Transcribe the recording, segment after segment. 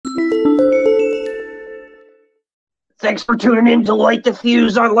Thanks for tuning in to Light the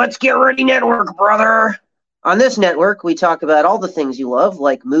Fuse on Let's Get Ready Network, brother. On this network, we talk about all the things you love,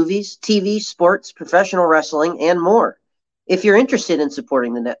 like movies, TV, sports, professional wrestling, and more. If you're interested in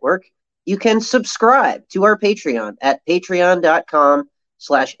supporting the network, you can subscribe to our Patreon at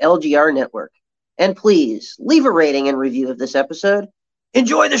patreon.com/LGR Network. And please, leave a rating and review of this episode.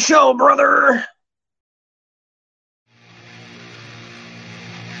 Enjoy the show, brother!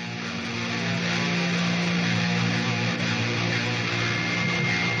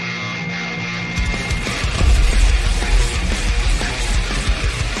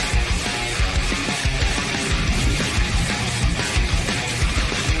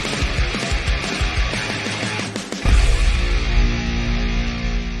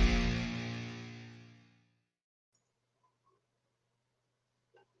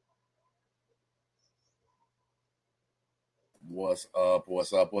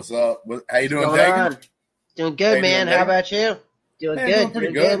 What's up? How you doing, Dagan? Doing good, man. How about you? Doing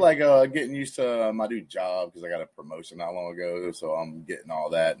pretty good. Like getting used to my new job because I got a promotion not long ago, so I'm getting all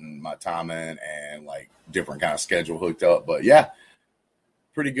that and my timing and like different kind of schedule hooked up. But yeah,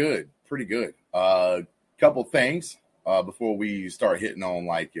 pretty good. Couple things before we start hitting on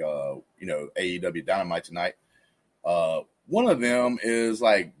like AEW Dynamite tonight. One of them is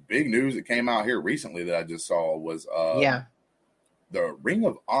like big news that came out here recently that I just saw was the Ring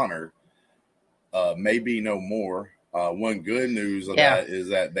of Honor may be no more. One good news of that is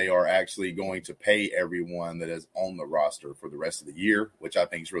that they are actually going to pay everyone that is on the roster for the rest of the year, which I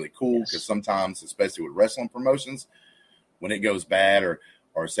think is really cool because sometimes, especially with wrestling promotions, when it goes bad or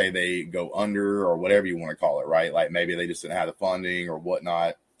say they go under or whatever you want to call it, right? Like maybe they just didn't have the funding or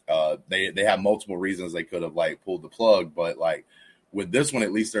whatnot. They have multiple reasons they could have like pulled the plug, but like with this one,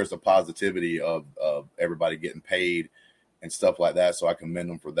 at least there's a positivity of everybody getting paid and stuff like that. So I commend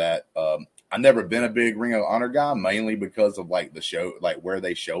them for that. I've never been a big Ring of Honor guy, mainly because of like the show, like where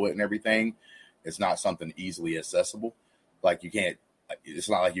they show it and everything. It's not something easily accessible. Like it's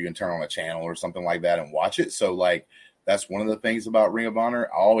not like you can turn on a channel or something like that and watch it. So like, that's one of the things about Ring of Honor.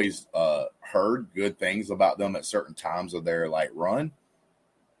 I always heard good things about them at certain times of their like run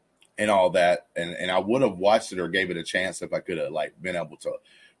and all that. And I would have watched it or gave it a chance if I could have like been able to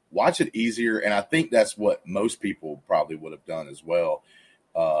watch it easier. And I think that's what most people probably would have done as well.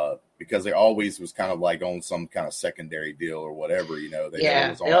 Because they always was kind of like on some kind of secondary deal or whatever,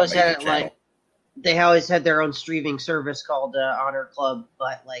 They always had it like they always had their own streaming service called Honor Club,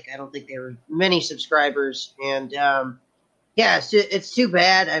 but like I don't think there were many subscribers. And it's too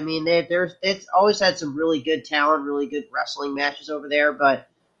bad. I mean, it's always had some really good talent, really good wrestling matches over there. But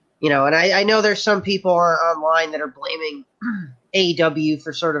and I know there's some people online that are blaming AEW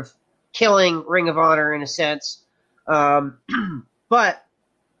for sort of killing Ring of Honor in a sense. But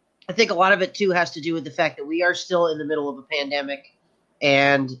I think a lot of it, too, has to do with the fact that we are still in the middle of a pandemic,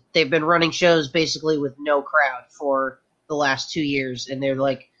 and they've been running shows basically with no crowd for the last 2 years, and they're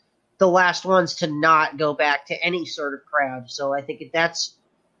like the last ones to not go back to any sort of crowd. So I think that's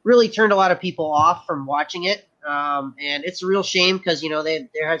really turned a lot of people off from watching it, and it's a real shame because, they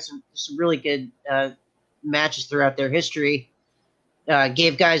had some really good matches throughout their history.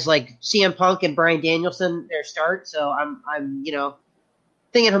 Gave guys like CM Punk and Bryan Danielson their start, so I'm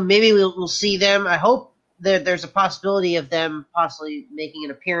thinking maybe we'll see them. I hope that there's a possibility of them possibly making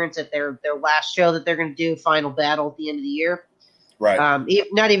an appearance at their last show that they're going to do, Final Battle at the end of the year. Right.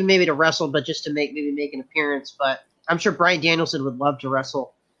 Not even maybe to wrestle, but just to make an appearance. But I'm sure Bryan Danielson would love to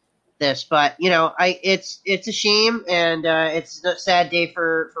wrestle this. But it's a shame, and it's a sad day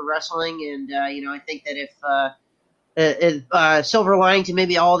for wrestling. And I think that if silver lining to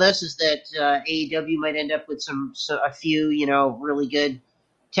maybe all this is that AEW might end up with a few really good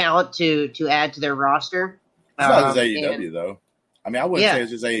talent to add to their roster. It's not just AEW though. I mean, I wouldn't say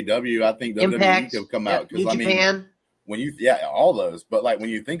it's just AEW. I think WWE could come out because Japan. When all those. But like when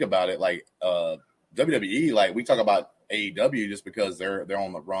you think about it, like WWE, like we talk about AEW just because they're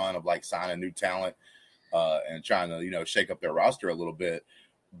on the run of like signing new talent and trying to shake up their roster a little bit.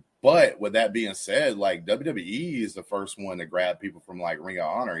 But with that being said, like WWE is the first one to grab people from like Ring of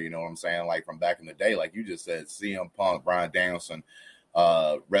Honor. You know what I'm saying? Like from back in the day, like you just said, CM Punk, Bryan Danielson.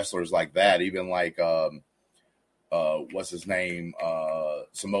 Wrestlers like that, even like what's his name,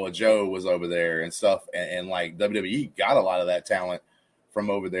 Samoa Joe was over there and stuff, and like WWE got a lot of that talent from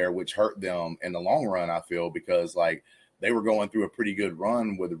over there, which hurt them in the long run, I feel, because like they were going through a pretty good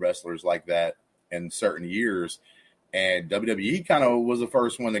run with the wrestlers like that in certain years, and WWE kind of was the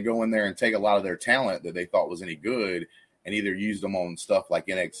first one to go in there and take a lot of their talent that they thought was any good and either use them on stuff like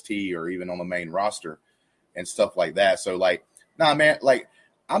NXT or even on the main roster and stuff like that. So like, nah, man, like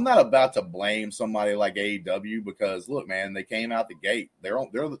I'm not about to blame somebody like AEW because look, man, they came out the gate.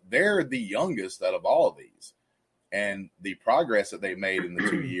 They're the youngest out of all of these, and the progress that they made in the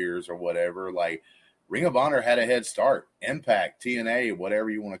 2 years or whatever, like Ring of Honor had a head start. Impact, TNA, whatever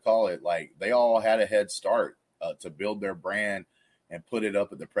you want to call it, like they all had a head start to build their brand and put it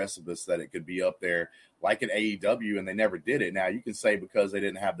up at the precipice that it could be up there like an AEW, and they never did it. Now, you can say because they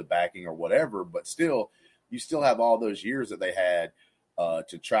didn't have the backing or whatever, but still, you still have all those years that they had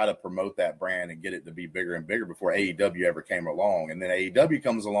to try to promote that brand and get it to be bigger and bigger before AEW ever came along. And then AEW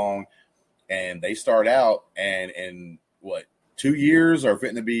comes along, and they start out, and what, 2 years or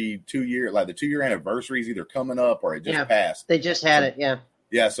fitting to be 2 year, like the 2 year anniversary is either coming up or it just passed. They just had it. Yeah.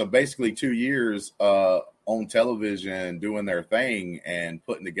 Yeah. So basically 2 years on television doing their thing and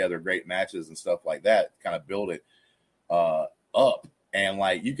putting together great matches and stuff like that, kind of build it up. And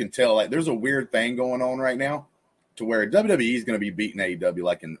like, you can tell, like there's a weird thing going on right now to where WWE is going to be beating AEW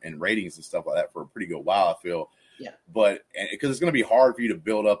like in ratings and stuff like that for a pretty good while, I feel. Yeah. But because it's going to be hard for you to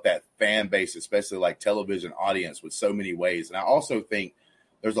build up that fan base, especially like television audience, with so many ways. And I also think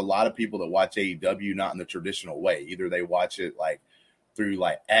there's a lot of people that watch AEW not in the traditional way. Either they watch it like through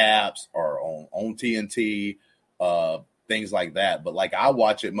like apps or on TNT, things like that. But like I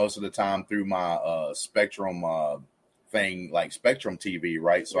watch it most of the time through my Spectrum thing, like Spectrum TV,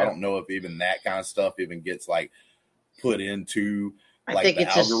 right? So I don't know if even that kind of stuff even gets like put into like the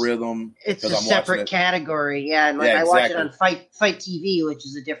algorithm. It's a separate category, yeah. And like I watch it on Fight TV, which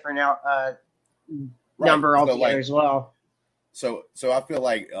is a different number altogether as well. So I feel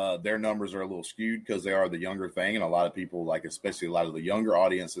like their numbers are a little skewed because they are the younger thing, and a lot of people, like especially a lot of the younger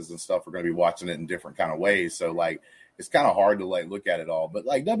audiences and stuff, are going to be watching it in different kind of ways. So like it's kind of hard to like look at it all. But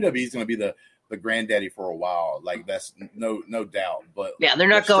like WWE is going to be the granddaddy for a while, like that's no doubt. But yeah, they're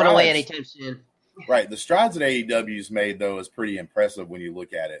not going away anytime soon. Right. The strides that AEW's made, though, is pretty impressive when you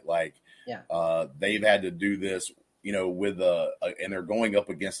look at it. Like, they've had to do this, you know, with and they're going up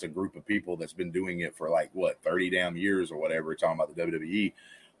against a group of people that's been doing it for like, 30 damn years or whatever, talking about the WWE.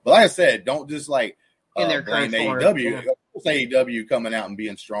 But like I said, don't just like in their blame AEW. AEW coming out and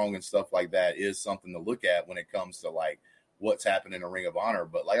being strong and stuff like that is something to look at when it comes to like what's happening in Ring of Honor.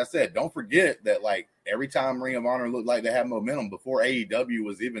 But like I said, don't forget that like every time Ring of Honor looked like they had momentum before AEW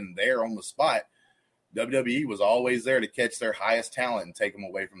was even there on the spot, WWE was always there to catch their highest talent and take them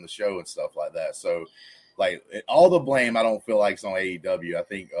away from the show and stuff like that. So, like, all the blame, I don't feel like it's on AEW. I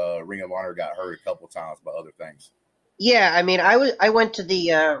think Ring of Honor got hurt a couple times by other things. Yeah, I mean, I went to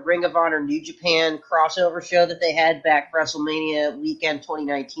the Ring of Honor New Japan crossover show that they had back WrestleMania weekend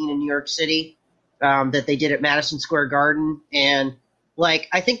 2019 in New York City that they did at Madison Square Garden. And, like,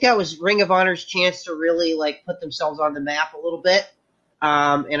 I think that was Ring of Honor's chance to really, like, put themselves on the map a little bit.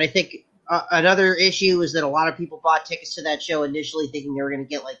 And I think another issue is that a lot of people bought tickets to that show initially thinking they were going to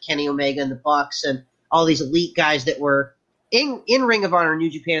get like Kenny Omega and the Bucks and all these elite guys that were in Ring of Honor New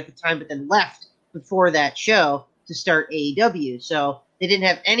Japan at the time, but then left before that show to start AEW. So they didn't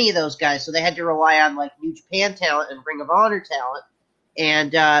have any of those guys, so they had to rely on like New Japan talent and Ring of Honor talent.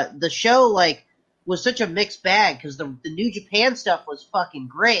 And the show like was such a mixed bag because the New Japan stuff was fucking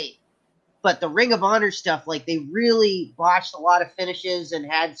great. But the Ring of Honor stuff, like, they really botched a lot of finishes and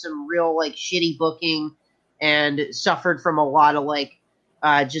had some real, like, shitty booking and suffered from a lot of, like,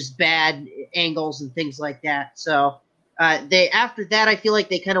 just bad angles and things like that. So after that, I feel like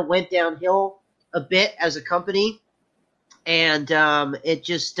they kind of went downhill a bit as a company. And it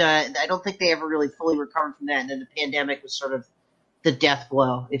just I don't think they ever really fully recovered from that. And then the pandemic was sort of the death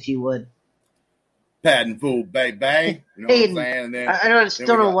blow, if you would. Patent fool, baby. You know what I'm saying? And then, I still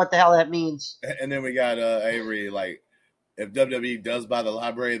don't know what the hell that means. And then we got Avery, like, if WWE does buy the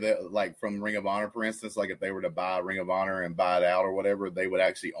library, that like from Ring of Honor, for instance, like if they were to buy Ring of Honor and buy it out or whatever, they would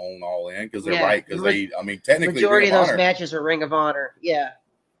actually own All In because they're right. Because technically, majority of those matches are Ring of Honor. Yeah.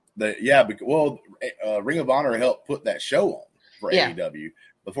 Ring of Honor helped put that show on for AEW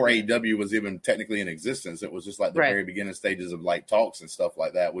before AEW was even technically in existence. It was just like the very beginning stages of like talks and stuff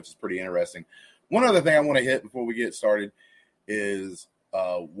like that, which is pretty interesting. One other thing I want to hit before we get started is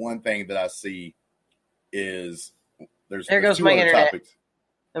one thing that I see is there's two my other internet. Topics.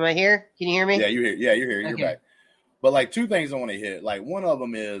 Am I here? Can you hear me? Yeah, you're here. Yeah, you're here. You're okay. back. But like two things I want to hit. Like one of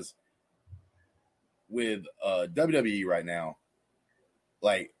them is with WWE right now.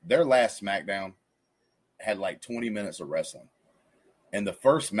 Like their last SmackDown had like 20 minutes of wrestling, and the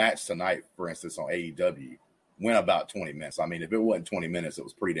first match tonight, for instance, on AEW went about 20 minutes. I mean, if it wasn't 20 minutes, it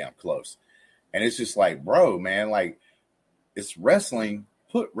was pretty damn close. And it's just like, bro, man, like it's wrestling.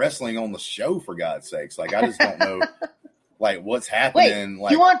 Put wrestling on the show for God's sakes. Like I just don't know, like what's happening. Wait,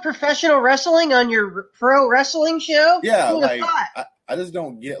 like you want professional wrestling on your pro wrestling show? Yeah, like I just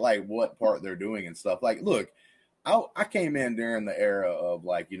don't get like what part they're doing and stuff. Like, look, I came in during the era of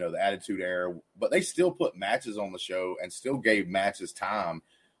like, the Attitude Era, but they still put matches on the show and still gave matches time.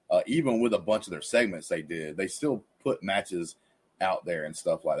 Even with a bunch of their segments they did, they still put matches out there and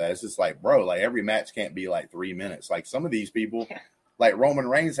stuff like that. It's just like, bro, like every match can't be like 3 minutes. Like some of these people, like Roman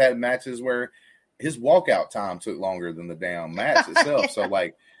Reigns had matches where his walkout time took longer than the damn match itself. So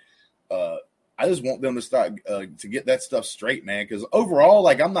like, I just want them to start to get that stuff straight, man. Because overall,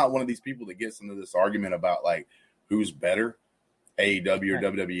 like I'm not one of these people that gets into this argument about like who's better, AEW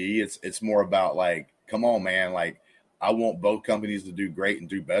or WWE. It's more about like, come on, man. Like I want both companies to do great and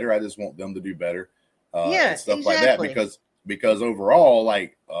do better. I just want them to do better, and stuff like that. Because overall,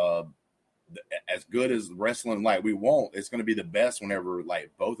 like as good as wrestling like we want, it's going to be the best whenever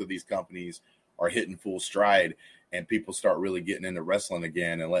like both of these companies are hitting full stride and people start really getting into wrestling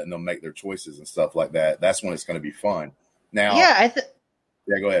again and letting them make their choices and stuff like that. That's when it's going to be fun. Now, yeah,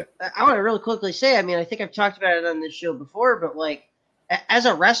 go ahead. I want to really quickly say, I mean, I think I've talked about it on this show before, but like, as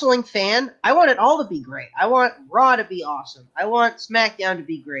a wrestling fan, I want it all to be great. I want Raw to be awesome. I want SmackDown to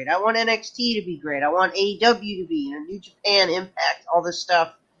be great. I want NXT to be great. I want AEW to be, New Japan, Impact, all this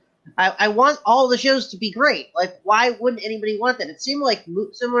stuff. I want all the shows to be great. Like, why wouldn't anybody want that? It seemed like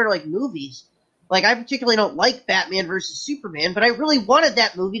similar to like movies. Like, I particularly don't like Batman versus Superman, but I really wanted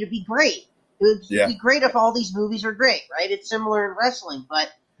that movie to be great. It would be great if all these movies are great, right? It's similar in wrestling, but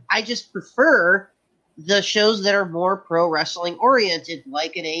I just prefer the shows that are more pro wrestling oriented,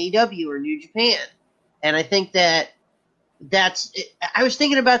 like an AEW or New Japan. And I think that's it. I was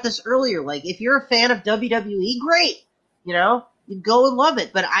thinking about this earlier. Like, if you're a fan of WWE, great. You go and love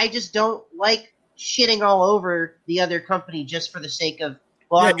it. But I just don't like shitting all over the other company just for the sake of,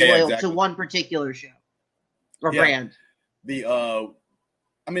 I'm loyal to one particular show or brand. The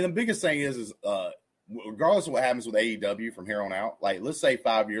biggest thing is regardless of what happens with AEW from here on out, like let's say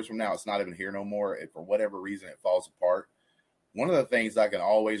 5 years from now, it's not even here no more. If for whatever reason it falls apart, one of the things I can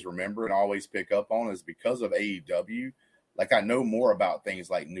always remember and always pick up on is because of AEW, like I know more about things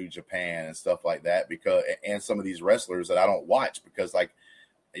like New Japan and stuff like that and some of these wrestlers that I don't watch because like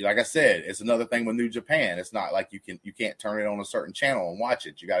I said, it's another thing with New Japan. It's not like you can't turn it on a certain channel and watch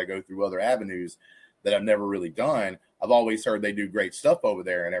it. You got to go through other avenues that I've never really done. I've always heard they do great stuff over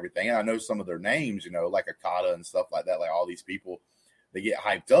there and everything. And I know some of their names, like Okada and stuff like that, like all these people, they get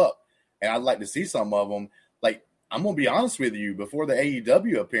hyped up. And I'd like to see some of them. Like, I'm going to be honest with you, before the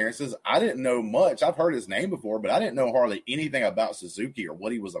AEW appearances, I didn't know much. I've heard his name before, but I didn't know hardly anything about Suzuki or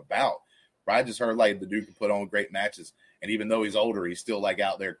what he was about. But I just heard like the dude can put on great matches. And even though he's older, he's still like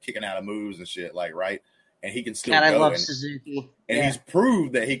out there kicking out of moves and shit, like, right? And he can still go. I love Suzuki. And he's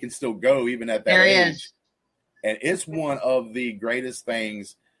proved that he can still go even at that age. And it's one of the greatest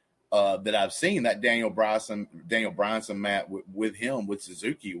things that I've seen. That Daniel Bryanson match with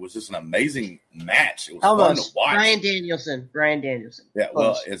Suzuki was just an amazing match. It was fun to watch. Brian Danielson. Yeah,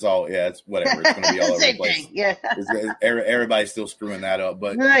 well, it's whatever. It's going to be all over the place. Yeah, everybody's still screwing that up.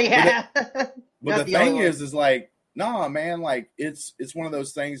 But but the thing is like, nah, man, like it's one of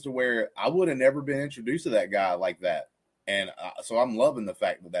those things to where I would have never been introduced to that guy like that. And so I'm loving the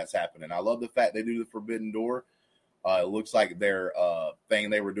fact that that's happening. I love the fact they do the Forbidden Door. It looks like their thing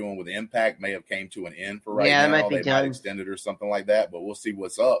they were doing with Impact may have came to an end for now. Might they might extend it or something like that, but we'll see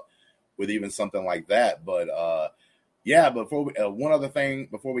what's up with even something like that. But one other thing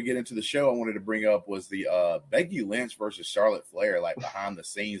before we get into the show, I wanted to bring up was the Becky Lynch versus Charlotte Flair, like behind the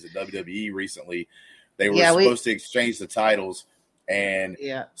scenes at WWE recently. They were supposed to exchange the titles. And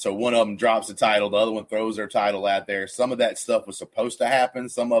so one of them drops the title, the other one throws their title out there. Some of that stuff was supposed to happen.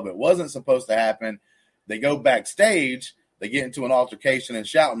 Some of it wasn't supposed to happen. They go backstage. They get into an altercation and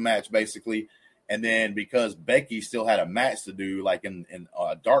shouting match, basically. And then because Becky still had a match to do, like in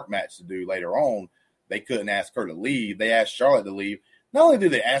a dark match to do later on, they couldn't ask her to leave. They asked Charlotte to leave. Not only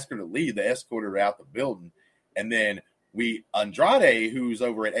did they ask her to leave, they escorted her out the building. And then Andrade, who's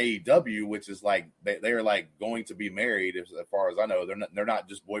over at AEW, which is like they're like going to be married, as far as I know. They're not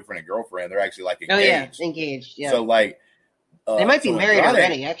just boyfriend and girlfriend. They're actually like engaged. Engaged. Yeah. So like they might be married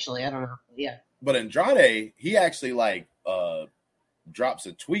already. Actually, I don't know. Yeah. But Andrade, he actually like drops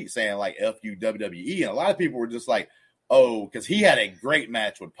a tweet saying like "F you WWE," and a lot of people were just like, "Oh," because he had a great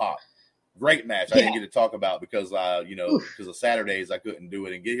match with Pac. Great match. I didn't get to talk about because because of Saturdays I couldn't do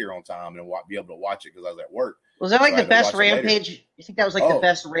it and get here on time and be able to watch it because I was at work. Was that like the best Rampage? You think that was like the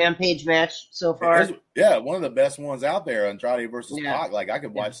best Rampage match so far? One of the best ones out there, Andrade versus Pac. Like I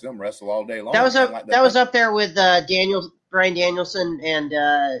could watch them wrestle all day long. That was up there with Brian Danielson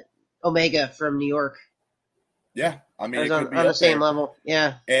and Omega from New York. Yeah, I mean, it was on the same level.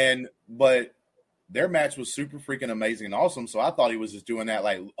 Yeah, but their match was super freaking amazing and awesome. So I thought he was just doing that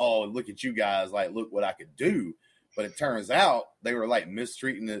like, oh, look at you guys, like, look what I could do. But it turns out they were like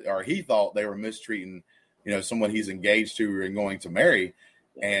mistreating it, or he thought they were mistreating, someone he's engaged to and going to marry.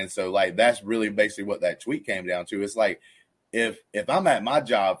 And so like, that's really basically what that tweet came down to. It's like, if I'm at my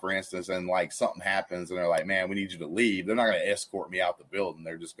job, for instance, and like something happens and they're like, man, we need you to leave, they're not going to escort me out the building.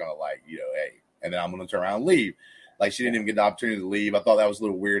 They're just going to like, hey, and then I'm going to turn around and leave. Like, she didn't even get the opportunity to leave. I thought that was a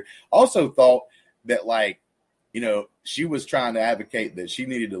little weird. Also thought that like, she was trying to advocate that she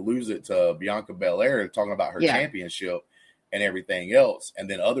needed to lose it to Bianca Belair, talking about her championship and everything else. And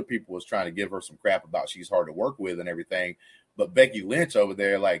then other people was trying to give her some crap about she's hard to work with and everything. But Becky Lynch over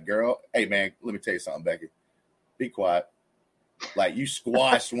there, like, girl, hey man, let me tell you something, Becky. Be quiet. Like, you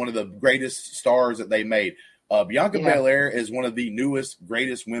squashed one of the greatest stars that they made. Bianca Belair is one of the newest,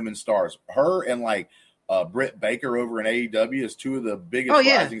 greatest women stars. Her and like Britt Baker over in AEW is two of the biggest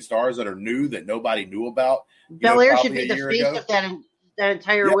rising stars that are new that nobody knew about. Belair should be the face of that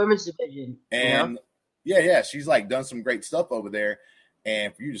entire women's division. And she's like done some great stuff over there.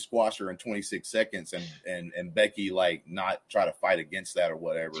 And for you to squash her in 26 seconds and Becky like not try to fight against that or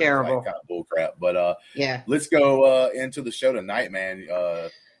whatever, terrible, like, kind of bull crap. But let's go into the show tonight, man.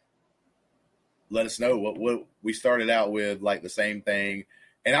 Let us know what we started out with, like the same thing.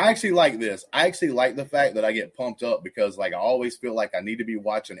 And I actually like this. I actually like the fact that I get pumped up because like I always feel like I need to be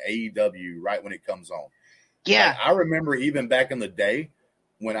watching AEW right when it comes on. Yeah, like, I remember even back in the day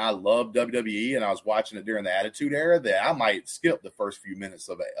when I loved WWE and I was watching it during the Attitude Era, that I might skip the first few minutes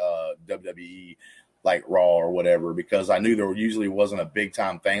of WWE, like Raw or whatever, because I knew there usually wasn't a big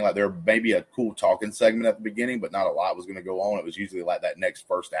time thing. Like, there may be a cool talking segment at the beginning, but not a lot was going to go on. It was usually like that next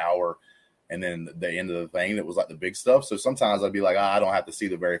first hour and then the end of the thing that was like the big stuff. So sometimes I'd be like, I don't have to see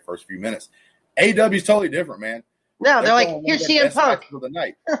the very first few minutes. AEW is totally different, man. No, they're like, here's CM Punk. Of the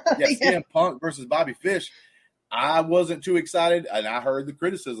night. CM Punk versus Bobby Fish. I wasn't too excited, and I heard the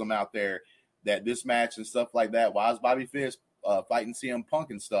criticism out there that this match and stuff like that, why is Bobby Fish fighting CM Punk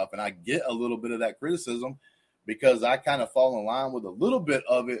and stuff? And I get a little bit of that criticism because I kind of fall in line with a little bit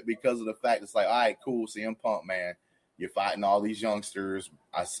of it because of the fact it's like, all right, cool, CM Punk, man. You're fighting all these youngsters.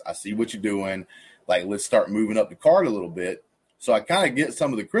 I see what you're doing. Like, let's start moving up the card a little bit. So I kind of get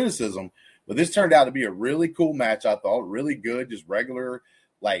some of the criticism, but this turned out to be a really cool match, I thought. Really good, just regular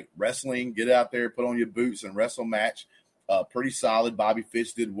like wrestling, get out there, put on your boots and wrestle match. Pretty solid. Bobby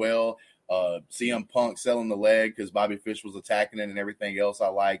Fish did well. CM Punk selling the leg because Bobby Fish was attacking it and everything else I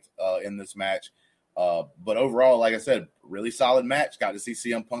liked in this match. But overall, like I said, really solid match. Got to see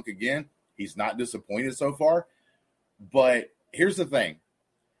CM Punk again. He's not disappointed so far. But here's the thing.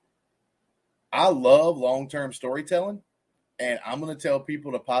 I love long-term storytelling, and I'm going to tell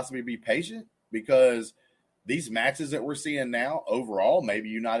people to possibly be patient because these matches that we're seeing now, overall, maybe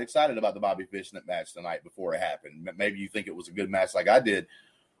you're not excited about the Bobby Fish match tonight before it happened. Maybe you think it was a good match like I did.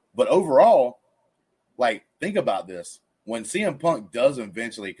 But overall, like, think about this. When CM Punk does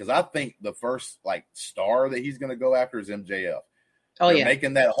eventually, because I think the first, like, star that he's going to go after is MJF. They're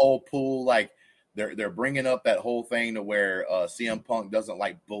making that whole pool, like, they're bringing up that whole thing to where CM Punk doesn't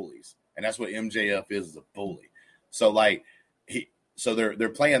like bullies. And that's what MJF is a bully. So, like, So they're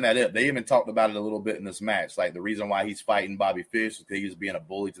playing that up. They even talked about it a little bit in this match. Like, the reason why he's fighting Bobby Fish is because he was being a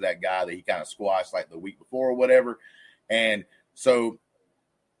bully to that guy that he kind of squashed like the week before or whatever. And so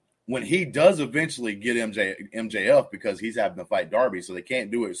when he does eventually get MJF, because he's having to fight Darby, so they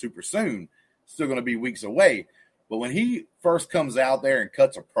can't do it super soon, still going to be weeks away. But when he first comes out there and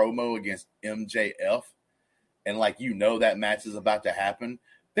cuts a promo against MJF, and like, that match is about to happen,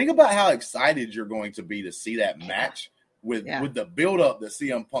 think about how excited you're going to be to see that match. With the build-up that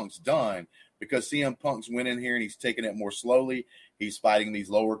CM Punk's done, because CM Punk's went in here and he's taking it more slowly. He's fighting these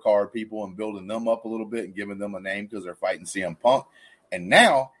lower card people and building them up a little bit and giving them a name because they're fighting CM Punk. And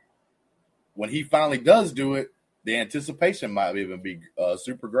now, when he finally does do it, the anticipation might even be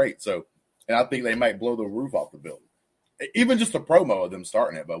super great. So, and I think they might blow the roof off the building. Even just a promo of them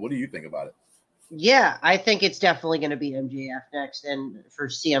starting it. But what do you think about it? Yeah, I think it's definitely going to be MJF next and for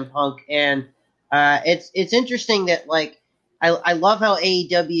CM Punk. And it's interesting that, like, I love how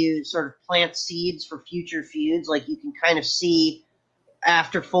AEW sort of plants seeds for future feuds. Like, you can kind of see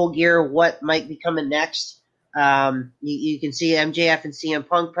after Full Gear what might be coming next. You can see MJF and CM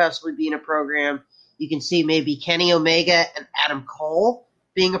Punk possibly being a program. You can see maybe Kenny Omega and Adam Cole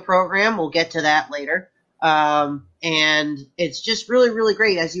being a program. We'll get to that later. And it's just really, really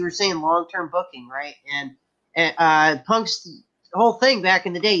great. As you were saying, long-term booking, right? And Punk's whole thing back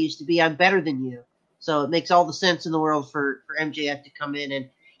in the day used to be, I'm better than you. So it makes all the sense in the world for MJF to come in, and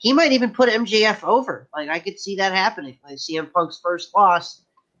he might even put MJF over. Like, I could see that happening. Like, CM Punk's first loss,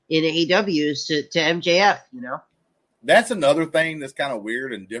 in AEW is to MJF, you know? That's another thing that's kind of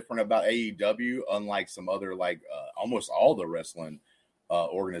weird and different about AEW, unlike some other, almost all the wrestling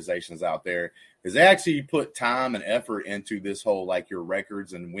organizations out there, is they actually put time and effort into this whole, like, your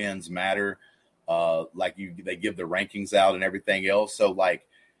records and wins matter. They give the rankings out and everything else. So, like,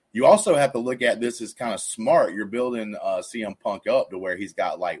 you also have to look at this as kind of smart. You're building CM Punk up to where he's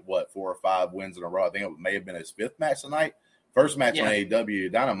got, 4 or 5 wins in a row. I think it may have been his 5th match tonight. First match on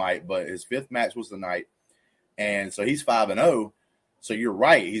AEW Dynamite, but his 5th match was tonight. And so he's 5-0. So you're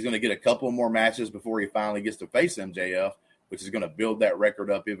right. He's going to get a couple more matches before he finally gets to face MJF, which is going to build that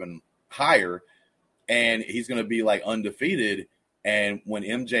record up even higher. And he's going to be undefeated. And when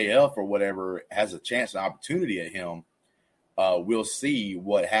MJF or whatever has a chance, an opportunity at him, we'll see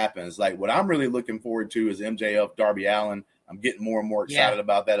what happens. Like, what I'm really looking forward to is MJF, Darby Allin. I'm getting more and more excited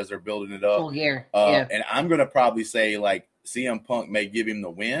about that as they're building it up. Full gear. And I'm going to probably say, CM Punk may give him the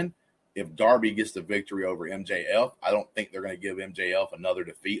win. If Darby gets the victory over MJF, I don't think they're going to give MJF another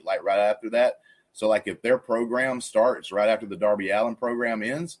defeat right after that. So, if their program starts right after the Darby Allin program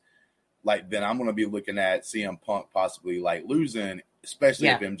ends, then I'm going to be looking at CM Punk possibly losing, especially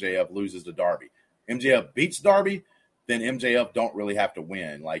if MJF loses to Darby. MJF beats Darby, then MJF don't really have to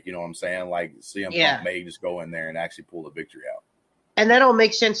win. You know what I'm saying? CM Punk may just go in there and actually pull the victory out. And that all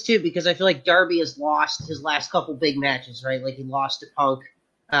makes sense too, because I feel like Darby has lost his last couple big matches, right? He lost to Punk.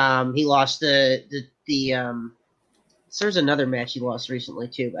 He lost there's another match he lost recently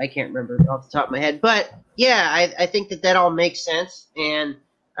too. I can't remember off the top of my head, but I think that all makes sense. And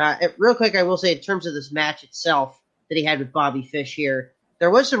real quick, I will say in terms of this match itself that he had with Bobby Fish here, there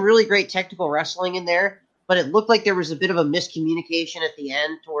was some really great technical wrestling in there, but it looked like there was a bit of a miscommunication at the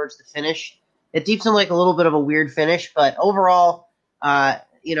end towards the finish. It seemed like a little bit of a weird finish, but overall, I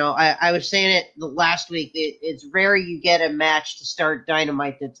was saying it last week. It's rare you get a match to start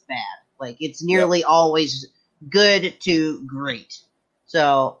Dynamite that's bad. It's nearly always good to great.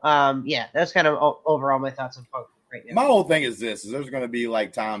 So, that's kind of overall my thoughts on Punk right now. My whole thing is this: there's going to be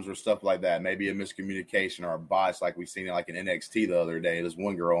times where stuff like that, maybe a miscommunication or a botch, like we seen it in NXT the other day. This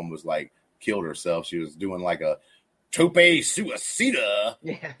one girl almost killed herself. She was doing a tope suicida,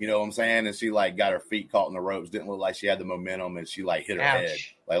 you know what I'm saying? And she got her feet caught in the ropes. Didn't look like she had the momentum, and she hit her head,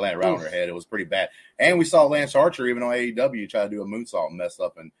 landed right on her head. It was pretty bad. And we saw Lance Archer, even on AEW, try to do a moonsault and mess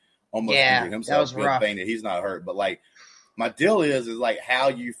up and almost injured himself. That was good rough. thing that he's not hurt. But my deal is how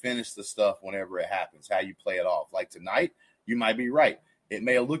you finish the stuff whenever it happens, how you play it off. Tonight, you might be right. It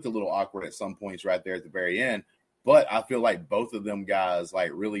may have looked a little awkward at some points right there at the very end, but I feel like both of them guys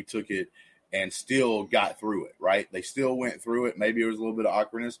really took it and still got through it, right? They still went through it. Maybe it was a little bit of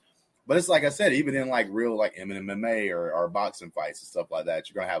awkwardness. But it's like I said, even in real MMA or boxing fights and stuff like that,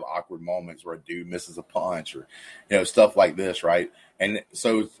 you're going to have awkward moments where a dude misses a punch or, stuff like this, right? And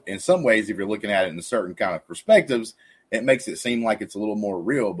so in some ways, if you're looking at it in certain kind of perspectives, it makes it seem like it's a little more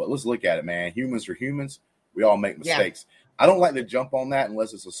real. But let's look at it, man. Humans are humans. We all make mistakes. I don't like to jump on that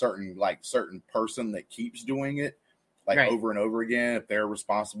unless it's a certain person that keeps doing it. Over and over again, if they're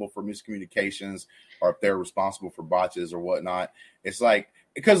responsible for miscommunications or if they're responsible for botches or whatnot. It's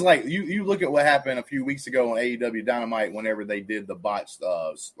because you look at what happened a few weeks ago on AEW Dynamite whenever they did the botched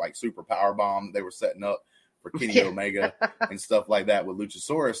super power bomb they were setting up for Kenny Omega and stuff like that with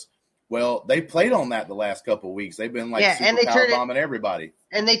Luchasaurus. Well, they played on that the last couple of weeks. They've been super power bombing everybody.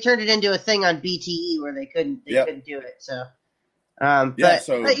 And they turned it into a thing on BTE where they couldn't do it. So I get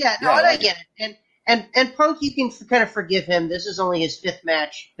it. And Punk, you can kind of forgive him. This is only his 5th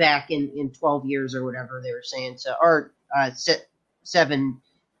match back in 12 years or whatever they were saying. So, or 7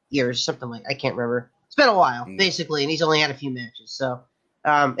 years, something I can't remember. It's been a while, basically, and he's only had a few matches. So,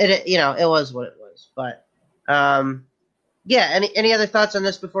 it was what it was. But, any other thoughts on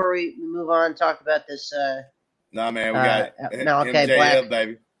this before we move on and talk about this? Man, we got MJF, Black.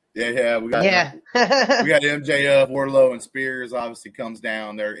 Baby. Yeah, we got we got MJF, Wardlow, and Spears. Obviously, comes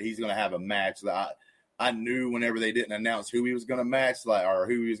down there. He's going to have a match that I knew whenever they didn't announce who he was going to match, or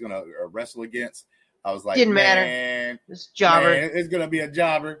who he was going to wrestle against. I was like, didn't matter. This jobber. Man, it's going to be a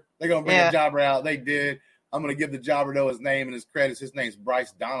jobber. They're going to bring a jobber out. They did. I'm going to give the jobber though his name and his credits. His name's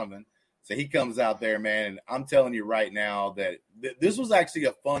Bryce Donovan. So he comes out there, man, and I'm telling you right now that this was actually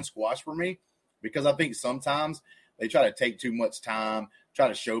a fun squash for me because I think sometimes they try to take too much time, try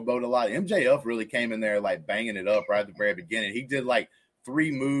to showboat a lot. MJF really came in there banging it up right at the very beginning. He did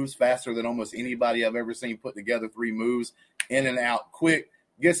 3 moves faster than almost anybody I've ever seen put together. 3 moves in and out quick,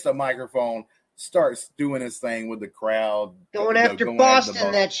 gets the microphone, starts doing his thing with the crowd. Going after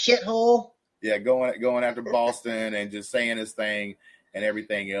Boston, that shithole. Yeah, going after Boston and just saying his thing and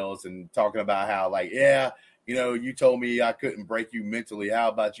everything else and talking about how you told me I couldn't break you mentally. How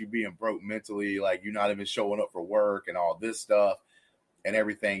about you being broke mentally? Like, you're not even showing up for work and all this stuff and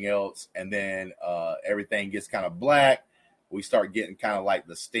everything else. And then everything gets kind of black. We start getting kind of like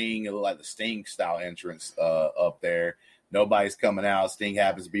the Sting, it looked like the Sting style entrance up there. Nobody's coming out. Sting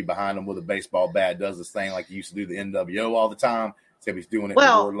happens to be behind him with a baseball bat, does this thing like he used to do the NWO all the time. So he's doing it to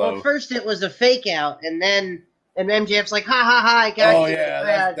Wardlow. Well, first it was a fake out, and then MJF's like, ha, ha, ha, I got you.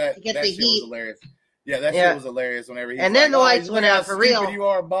 That get the shit heat. was hilarious. Yeah, that shit was hilarious whenever he's and then the lights went out for real. You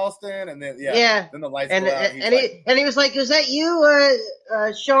are, Boston, and then then the lights went out. And he was like, "Was that you,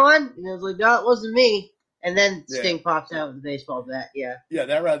 Sean?" And I was like, "No, it wasn't me." And then Sting pops out with the baseball bat. Yeah,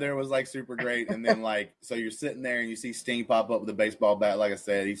 that right there was like super great. And then so you're sitting there and you see Sting pop up with the baseball bat. Like I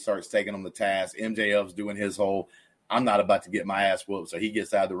said, he starts taking him the task. MJF's doing his whole, I'm not about to get my ass whooped, so he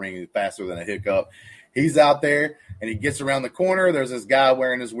gets out of the ring faster than a hiccup. He's out there, and he gets around the corner. There's this guy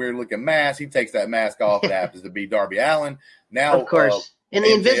wearing this weird-looking mask. He takes that mask off. It happens to be Darby Allin. Now, of course, in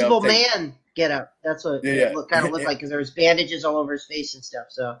the Invisible Man get-up. That's what it kind of looked like, because there was bandages all over his face and stuff.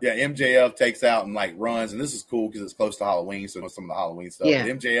 So MJF takes out and runs, and this is cool because it's close to Halloween, so some of the Halloween stuff. Yeah.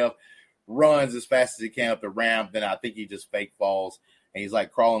 But MJF runs as fast as he can up the ramp. Then I think he just fake falls, and he's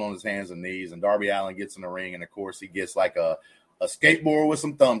crawling on his hands and knees. And Darby Allin gets in the ring, and of course he gets a skateboard with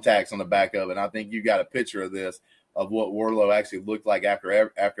some thumbtacks on the back of it. And I think you got a picture of this, of what Wardlow actually looked like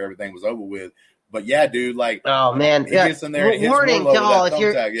after everything was over with. But yeah, dude, oh man, he gets in there and hits warning Wardlow to all,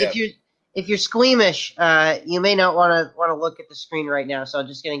 with that if you're squeamish, you may not want to look at the screen right now. So I'm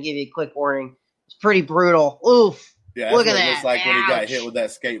just going to give you a quick warning. It's pretty brutal. Oof. Yeah, look at that. It looks like when he got hit with that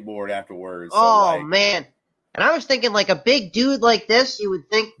skateboard afterwards. Oh man. And I was thinking, a big dude like this, you would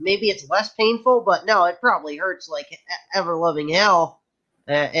think maybe it's less painful, but no, it probably hurts like ever loving hell.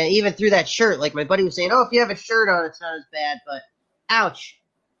 And even through that shirt, my buddy was saying, "Oh, if you have a shirt on, it's not as bad." But ouch.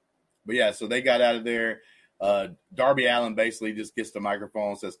 But yeah, so they got out of there. Darby Allin basically just gets the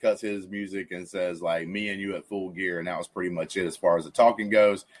microphone, cuts his music, and says me and you at Full Gear, and that was pretty much it as far as the talking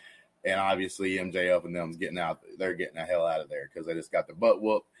goes. And obviously MJF and them's getting out. They're getting the hell out of there because they just got the butt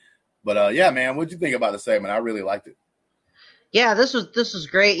whooped. But yeah, man, what'd you think about the segment? I really liked it. Yeah, this was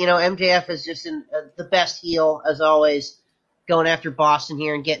great. MJF is just the best heel as always, going after Boston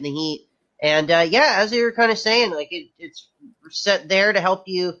here and getting the heat. And as you were kind of saying, it's set there to help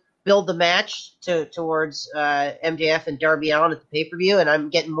you build the match towards MJF and Darby Allin at the pay-per-view. And I'm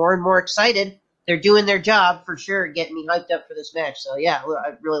getting more and more excited. They're doing their job for sure, getting me hyped up for this match. So yeah,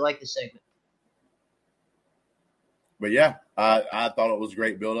 I really like this segment. But yeah, I thought it was a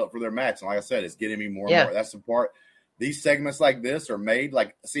great build up for their match. And like I said, it's getting me more and more. That's the part. These segments like this are made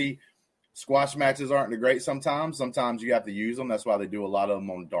squash matches aren't great sometimes. Sometimes you have to use them. That's why they do a lot of them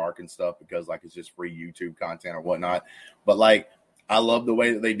on Dark and stuff, because it's just free YouTube content or whatnot. But I love the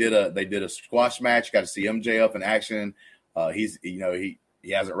way that they did a squash match. You got to see MJF in action.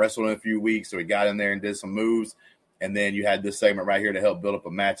 He hasn't wrestled in a few weeks, so he got in there and did some moves. And then you had this segment right here to help build up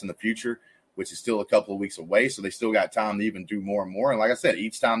a match in the future, which is still a couple of weeks away. So they still got time to even do more and more. And like I said,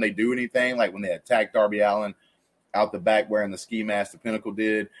 each time they do anything, like when they attacked Darby Allin out the back wearing the ski mask, the Pinnacle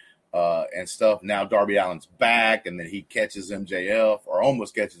did, and stuff. Now Darby Allin's back, and then he catches MJF, or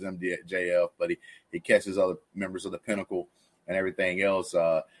almost catches MJF, but he catches other members of the Pinnacle and everything else.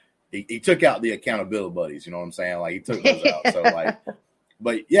 He took out the accountability buddies, you know what I'm saying? He took those out. So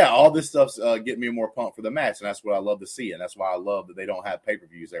but yeah, all this stuff's getting me more pumped for the match, and that's what I love to see. And that's why I love that they don't have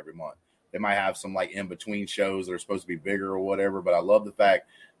pay-per-views every month. They might have some in-between shows that are supposed to be bigger or whatever, but I love the fact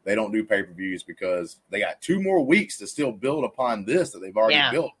they don't do pay-per-views because they got 2 more weeks to still build upon this that they've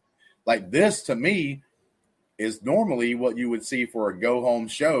already built. This, to me, is normally what you would see for a go-home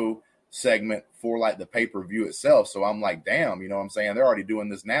show segment for, the pay-per-view itself. So I'm damn, you know what I'm saying? They're already doing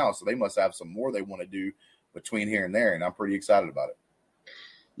this now, so they must have some more they want to do between here and there, and I'm pretty excited about it.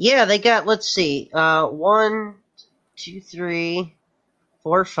 Yeah, they got, let's see, 1, 2, 3,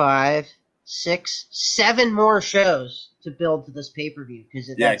 4, 5, 6, 7 more shows to build to this pay-per-view.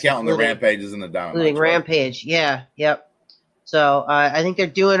 Counting the Rampages and the Dynamite. Including Rampage, yep. So I think they're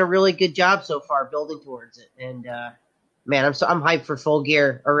doing a really good job so far building towards it. And, man, I'm hyped for Full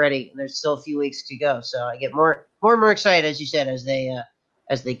Gear already. And there's still a few weeks to go. So I get more and more excited, as you said, as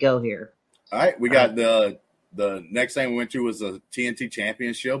they go here. All right, we got the next thing we went to was the TNT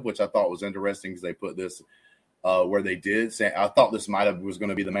Championship, which I thought was interesting because they put this where they did. I thought this was going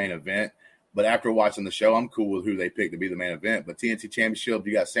to be the main event, but after watching the show, I'm cool with who they picked to be the main event. But TNT Championship,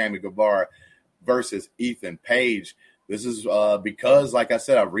 you got Sammy Guevara versus Ethan Page. This is because, like I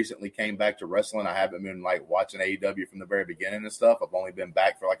said, I recently came back to wrestling. I haven't been watching AEW from the very beginning and stuff. I've only been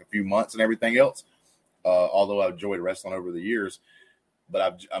back for a few months and everything else, although I've enjoyed wrestling over the years.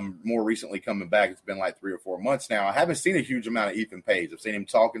 but I'm more recently coming back. It's been like 3 or 4 months now. I haven't seen a huge amount of Ethan Page. I've seen him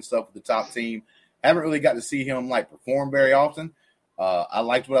talking stuff with the top team. Haven't really got to see him like perform very often. I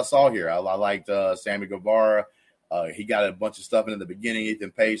liked what I saw here. I liked Sammy Guevara. He got a bunch of stuff in the beginning.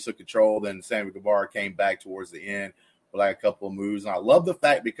 Ethan Page took control. Then Sammy Guevara came back towards the end with like a couple of moves. And I love the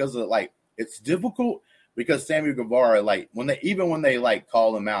fact because of like it's difficult because Sammy Guevara, like when they like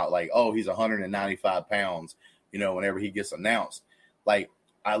call him out, like, oh, he's 195 pounds, whenever he gets announced. Like,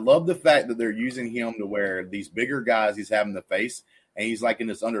 I love the fact that they're using him to where these bigger guys he's having to face, and he's like in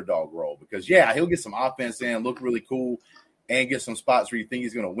this underdog role because, yeah, he'll get some offense in, look really cool, and get some spots where you think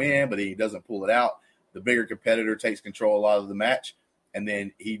he's going to win, but he doesn't pull it out. The bigger competitor takes control a lot of the match, and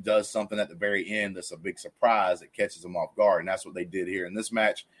then he does something at the very end that's a big surprise that catches him off guard, and that's what they did here in this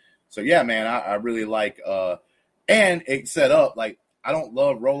match. So, yeah, man, I really like and it set up, like, I don't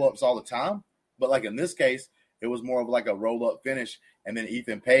love roll-ups all the time, but, like, in this case, it was more of like a roll-up finish. And then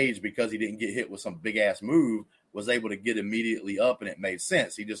Ethan Page, because he didn't get hit with some big-ass move, was able to get immediately up, and it made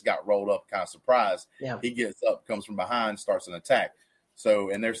sense. He just got rolled up, kind of surprised. Yeah. He gets up, comes from behind, starts an attack. So,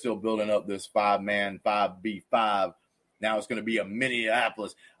 and they're still building up this 5-man, 5v5. Now it's going to be a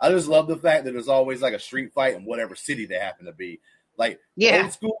Minneapolis. I just love the fact that there's always like a street fight in whatever city they happen to be. Like,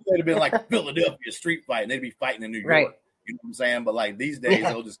 old school, they'd have been like Philadelphia street fight, and they'd be fighting in New York. Right. You know what I'm saying? But like these days,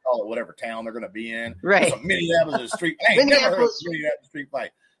 they'll just call it whatever town they're going to be in. Right. It's a Minneapolis street. I ain't never heard of a Minneapolis street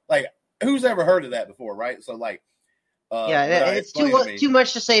fight. Like, who's ever heard of that before, right? So like, it's too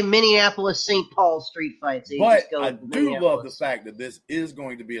much to say Minneapolis St. Paul street fight. So but I do love the fact that this is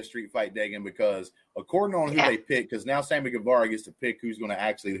going to be a street fight, Dagan, because according on who they pick, because now Sammy Guevara gets to pick who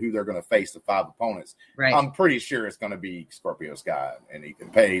they're going to face, the 5 opponents. Right. I'm pretty sure it's going to be Scorpio Sky and Ethan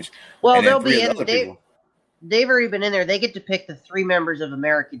Page. Well, they'll be in. They've already been in there. They get to pick the 3 members of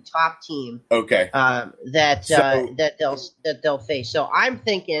American Top Team. Okay. That they'll face. So I'm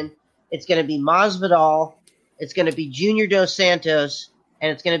thinking it's going to be Masvidal, it's going to be Junior Dos Santos,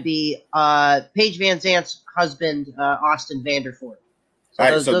 and it's going to be Paige Van Zant's husband, Austin Vanderford. So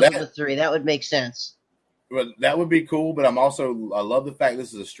those are the 3. That would make sense. Well, that would be cool, but I love the fact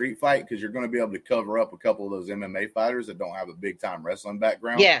this is a street fight because you're going to be able to cover up a couple of those MMA fighters that don't have a big time wrestling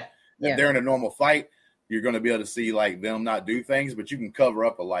background. Yeah. If they're in a normal fight, you're going to be able to see like them not do things, but you can cover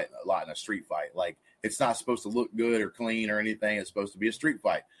up a lot in a street fight. Like it's not supposed to look good or clean or anything. It's supposed to be a street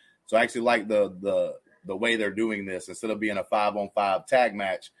fight. So I actually like the way they're doing this instead of being a 5-on-5 tag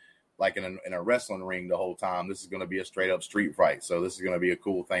match, like in a wrestling ring the whole time. This is going to be a straight up street fight. So this is going to be a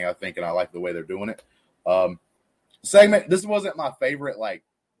cool thing, I think. And I like the way they're doing it. Segment. This wasn't my favorite,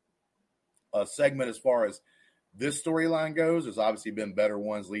 segment as far as this storyline goes. There's obviously been better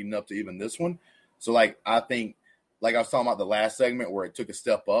ones leading up to even this one. So, I think, I was talking about the last segment where it took a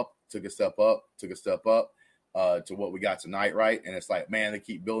step up to what we got tonight, right? And it's like, man, they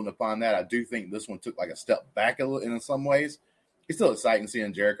keep building upon that. I do think this one took a step back a little in some ways. It's still exciting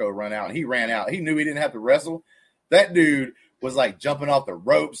seeing Jericho run out. And he ran out. He knew he didn't have to wrestle. That dude was jumping off the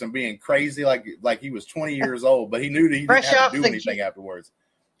ropes and being crazy like he was 20 years old, but he knew that he didn't have to do anything afterwards.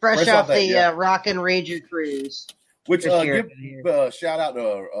 Fresh off the Rockin' Rager cruise. Which give a shout out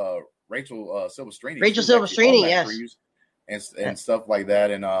to Rachel Silvestrini. Rachel Silvestrini, yes. And stuff like that.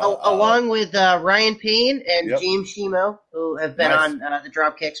 And along with Ryan Payne and James Shimo, who have been on the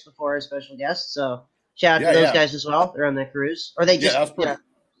Dropkicks before as special guests. So shout out to those guys as well. They're on the cruise. Or they just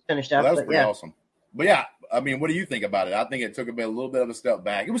finished up. That was pretty awesome. But yeah, I mean, what do you think about it? I think it took a little bit of a step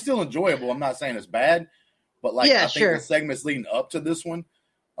back. It was still enjoyable. I'm not saying it's bad, but I think the segments leading up to this one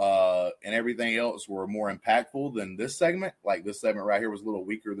and everything else were more impactful than this segment. Like this segment right here was a little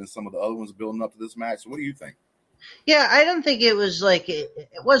weaker than some of the other ones building up to this match. So what do you think? Yeah, I don't think it was it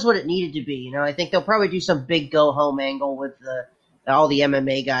was what it needed to be. I think they'll probably do some big go home angle with all the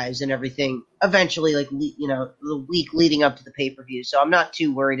MMA guys and everything eventually, the week leading up to the pay-per-view. So I'm not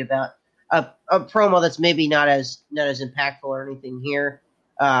too worried about a promo that's maybe not as impactful or anything here.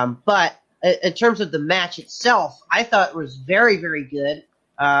 But in terms of the match itself, I thought it was very, very good.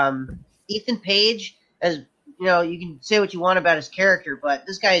 Ethan Page, as you can say what you want about his character, but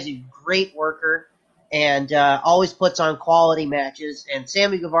this guy is a great worker and always puts on quality matches. And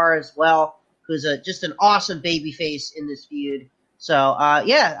Sammy Guevara as well, who's just an awesome babyface in this feud. So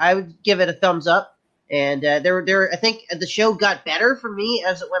I would give it a thumbs up. And I think the show got better for me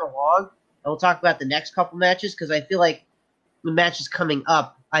as it went along. And we'll talk about the next couple matches because I feel like the matches coming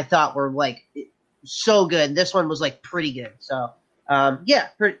up I thought were so good. This one was pretty good. So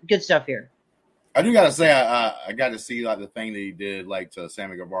pretty good stuff here. I do gotta say I got to see the thing that he did to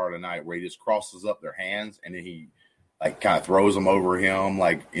Sammy Guevara tonight, where he just crosses up their hands and then he kind of throws them over him,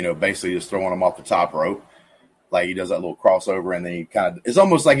 basically just throwing them off the top rope. Like he does that little crossover, and then he kind of, it's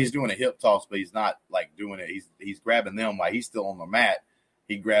almost like he's doing a hip toss, but he's not like doing it. He's grabbing them while he's still on the mat.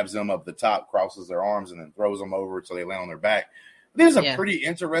 He grabs them up the top, crosses their arms, and then throws them over so they land on their back. This is a pretty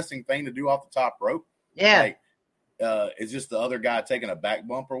interesting thing to do off the top rope. Yeah. Like, it's just the other guy taking a back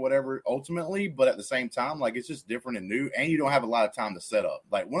bump or whatever ultimately, but at the same time, like it's just different and new, and you don't have a lot of time to set up.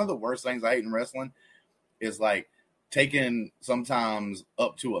 Like one of the worst things I hate in wrestling is like taking sometimes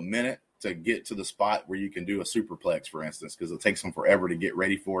up to a minute to get to the spot where you can do a superplex, for instance, because it takes them forever to get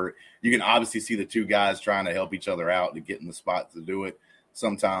ready for it. You can obviously see the two guys trying to help each other out to get in the spot to do it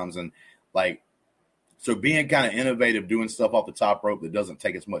sometimes. And like, so being kind of innovative, doing stuff off the top rope that doesn't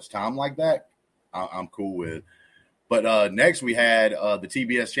take as much time like that, I'm cool with. But next we had the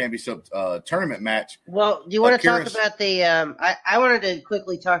TBS Championship tournament match. Well, do you want to talk about the I wanted to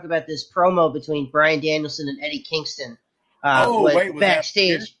quickly talk about this promo between Bryan Danielson and Eddie Kingston. Was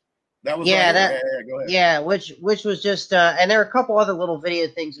backstage. That was go ahead. Yeah, which was just and there are a couple other little video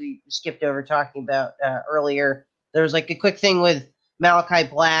things we skipped over talking about earlier. There was like a quick thing with Malachi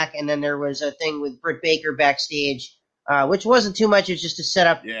Black, and then there was a thing with Britt Baker backstage, which wasn't too much. It was just to set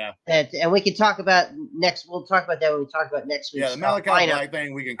up that, and we can talk about next. We'll talk about that when we talk about next week's. Yeah, the Malachi Black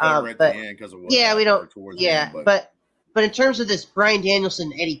thing we can cover at the end because of what. Yeah, we don't. Yeah, but in terms of this Bryan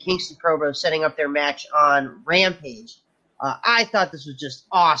Danielson Eddie Kingston promo setting up their match on Rampage. I thought this was just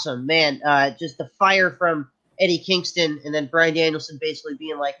awesome, man. Just the fire from Eddie Kingston, and then Bryan Danielson basically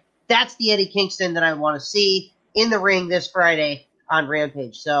being like, that's the Eddie Kingston that I want to see in the ring this Friday on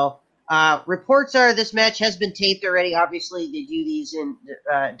Rampage. So reports are this match has been taped already. Obviously, they do these in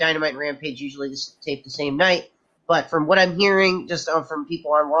Dynamite and Rampage. Usually this is taped the same night. But from what I'm hearing just from people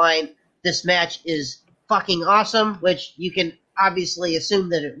online, this match is fucking awesome, which you can obviously assume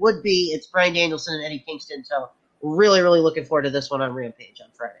that it would be. It's Bryan Danielson and Eddie Kingston, so really, really looking forward to this one on Rampage on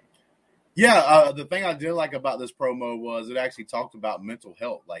Friday. Yeah, the thing I did like about this promo was it actually talked about mental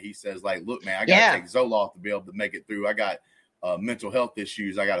health. Like he says, like, look, man, I got to take Zoloft to be able to make it through. I got mental health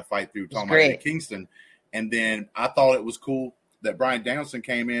issues I got to fight through. Talking about Eddie Kingston. And then I thought it was cool that Bryan Danielson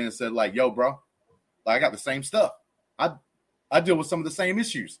came in and said, like, yo, bro, like, I got the same stuff. I deal with some of the same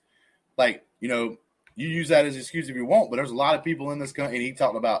issues. Like, you know, you use that as an excuse if you want, but there's a lot of people in this country, and he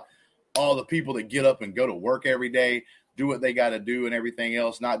talked about all the people that get up and go to work every day, do what they got to do and everything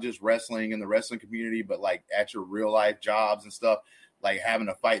else, not just wrestling in the wrestling community, but like at your real life jobs and stuff, like having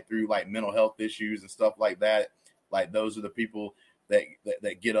to fight through like mental health issues and stuff like that. Like those are the people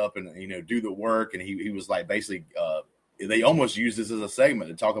that get up and, you know, do the work. And he was like, basically, they almost used this as a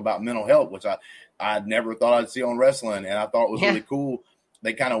segment to talk about mental health, which I never thought I'd see on wrestling. And I thought it was really cool.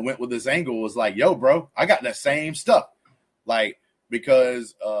 They kind of went with this angle, was like, yo, bro, I got that same stuff. Like,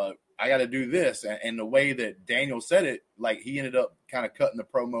 because, I got to do this. And the way that Daniel said it, like he ended up kind of cutting the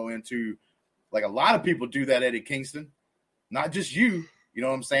promo into like a lot of people do that, Eddie Kingston, not just you know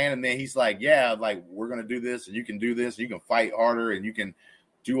what I'm saying? And then he's like, yeah, like we're going to do this and you can do this. You can fight harder and you can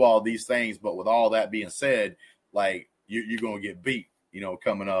do all these things. But with all that being said, like you're going to get beat, you know,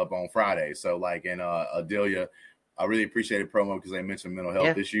 coming up on Friday. So like in Adelia, I really appreciated promo because they mentioned mental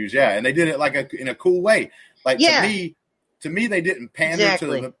health issues. Yeah. And they did it like in a cool way. Like to me, they didn't pander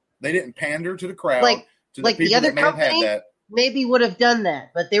to they didn't pander to the crowd, to the people the other that may have had that. Maybe would have done that,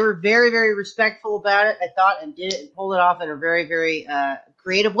 but they were very, very respectful about it, I thought, and did it and pulled it off in a very, very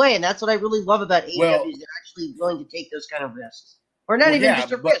creative way. And that's what I really love about AEW is they're actually willing to take those kind of risks. Or not even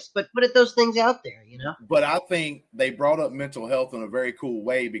just a risk, but put those things out there, you know? But I think they brought up mental health in a very cool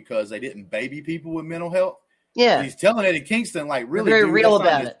way because they didn't baby people with mental health. Yeah. And he's telling Eddie Kingston, like, really, very real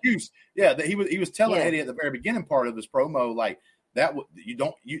about it. Excuse. Yeah, he was telling Eddie at the very beginning part of this promo, like,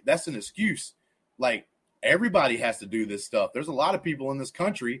 that's an excuse. Like everybody has to do this stuff. There's a lot of people in this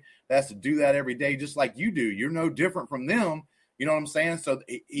country that has to do that every day, just like you do. You're no different from them. You know what I'm saying? So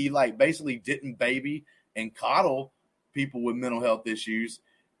he like basically didn't baby and coddle people with mental health issues,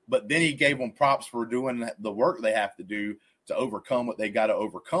 but then he gave them props for doing the work they have to do to overcome what they got to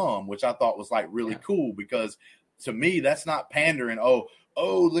overcome, which I thought was like really cool because to me, that's not pandering. Oh,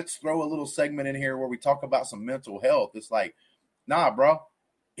 let's throw a little segment in here where we talk about some mental health. It's like, nah, bro.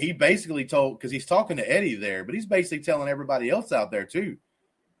 He basically told, because he's talking to Eddie there, but he's basically telling everybody else out there too.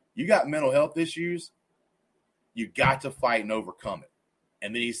 You got mental health issues, you got to fight and overcome it.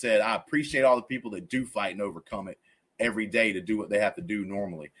 And then he said, I appreciate all the people that do fight and overcome it every day to do what they have to do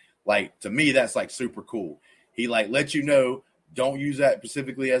normally. Like, to me, that's like super cool. He like let you know, don't use that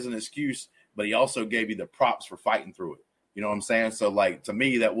specifically as an excuse, but he also gave you the props for fighting through it. You know what I'm saying? So like, to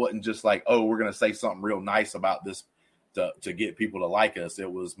me, that wasn't just like, oh, we're going to say something real nice about this to get people to like us.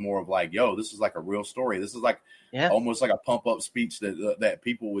 It was more of like, yo, this is like a real story. This is like almost like a pump up speech that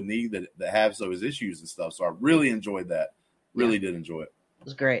people would need that have those issues and stuff. So I really enjoyed that. Really did enjoy it. It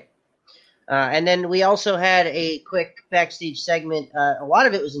was great. And then we also had a quick backstage segment. A lot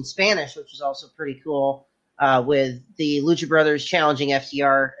of it was in Spanish, which was also pretty cool, with the Lucha Brothers challenging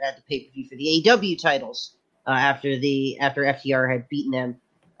FTR at the pay-per-view for the AEW titles after FTR had beaten them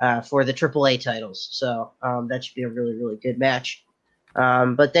for the AAA titles. So that should be a really, really good match.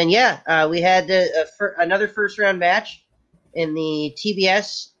 But then, we had another first-round match in the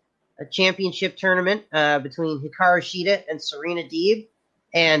TBS championship tournament between Hikaru Shida and Serena Deeb.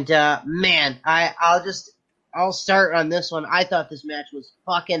 And man, I'll start on this one. I thought this match was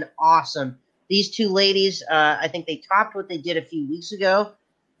fucking awesome. These two ladies, I think they topped what they did a few weeks ago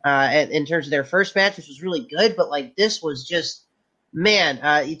in terms of their first match, which was really good. But like this was just, man,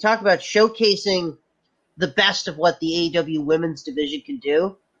 you talk about showcasing the best of what the AEW women's division can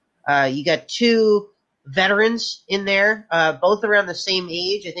do. You got two veterans in there, both around the same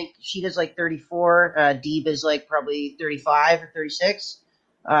age. I think Shida's like 34, Deeb is like probably 35 or 36.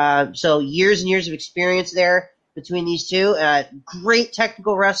 So years and years of experience there between these two. Great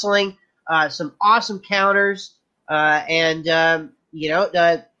technical wrestling, some awesome counters, and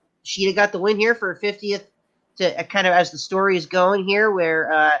Shida got the win here for her 50th. To kind of as the story is going here,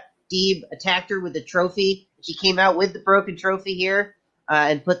 where Deeb attacked her with the trophy. She came out with the broken trophy here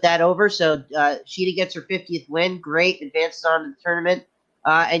and put that over. So Shida gets her 50th win. Great, advances on to the tournament.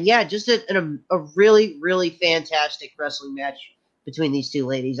 Just a really, really fantastic wrestling match between these two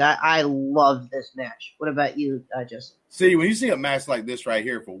ladies. I love this match. What about you, Justin? See, when you see a match like this right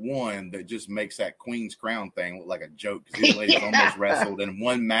here, for one, that just makes that Queen's Crown thing look like a joke, because these ladies almost wrestled in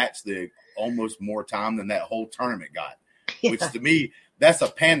one match almost more time than that whole tournament got, which to me, that's a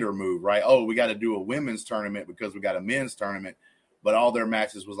pander move, right? Oh, we got to do a women's tournament because we got a men's tournament, but all their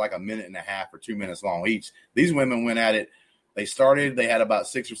matches was like a minute and a half or 2 minutes long each. These women went at it. They had about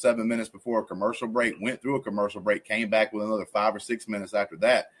 6 or 7 minutes before a commercial break, went through a commercial break, came back with another 5 or 6 minutes after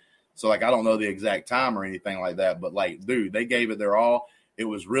that. So, like, I don't know the exact time or anything like that, but, like, dude, they gave it their all. It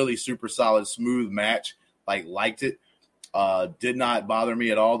was really super solid, smooth match. Like, liked it. Did not bother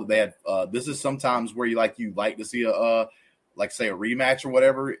me at all that they had. This is sometimes where you like to see a rematch or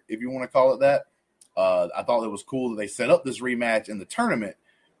whatever, if you want to call it that. I thought it was cool that they set up this rematch in the tournament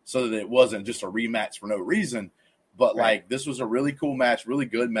so that it wasn't just a rematch for no reason. But, like, this was a really cool match, really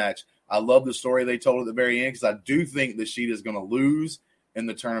good match. I love the story they told at the very end, because I do think that Sheeta's going to lose in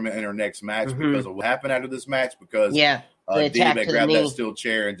the tournament in her next match because of what happened after this match, because Deeb had grabbed that steel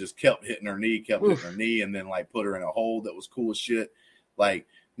chair and just kept hitting her knee, and then, like, put her in a hold that was cool as shit. Like,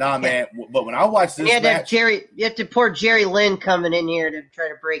 nah, man. But when I watched this match, you have to poor Jerry Lynn coming in here to try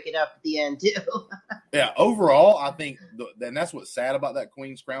to break it up at the end too. Yeah, overall, I think, and that's what's sad about that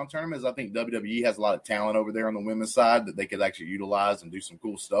Queen's Crown tournament, is I think WWE has a lot of talent over there on the women's side that they could actually utilize and do some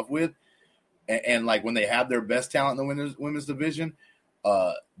cool stuff with. And like, when they have their best talent in the women's division,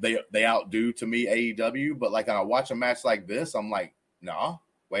 they outdo, to me, AEW. But like, when I watch a match like this, I'm like, nah,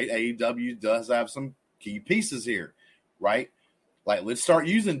 wait, AEW does have some key pieces here, right? Like, let's start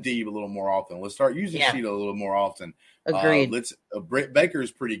using Deeb a little more often. Let's start using Sheeta a little more often. Agreed. Britt Baker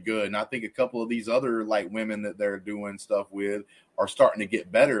is pretty good, and I think a couple of these other, like, women that they're doing stuff with are starting to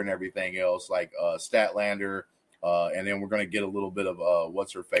get better and everything else, like Statlander, and then we're going to get a little bit of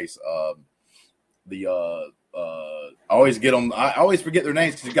what's her face, I always get them. I always forget their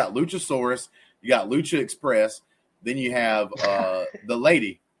names, because you got Luchasaurus, you got Lucha Express, then you have the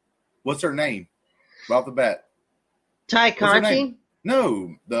lady. What's her name? Right off the bat. Ty Conti?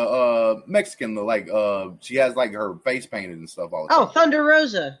 No, the Mexican, she has like her face painted and stuff all the time. Oh, Thunder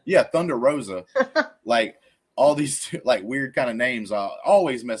Rosa. Yeah, Thunder Rosa. Like, all these like weird kind of names, I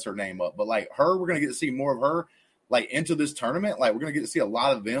always mess her name up. But like her, we're gonna get to see more of her like into this tournament. Like, we're gonna get to see a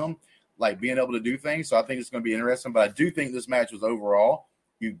lot of them like being able to do things. So I think it's gonna be interesting. But I do think this match was overall.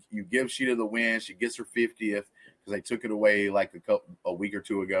 You give Sheeta the win, she gets her 50th, because they took it away like a week or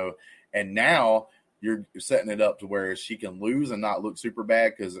two ago, and now you're setting it up to where she can lose and not look super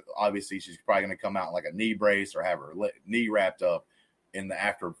bad, because obviously she's probably going to come out like a knee brace or have her knee wrapped up in the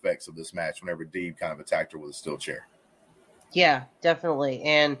after effects of this match whenever Deeb kind of attacked her with a steel chair. Yeah, definitely.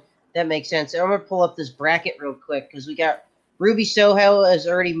 And that makes sense. I'm going to pull up this bracket real quick, because we got Ruby Soho has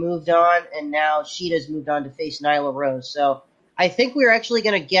already moved on, and now Sheeta's moved on to face Nyla Rose. So I think we're actually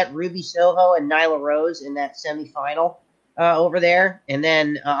going to get Ruby Soho and Nyla Rose in that semifinal over there. And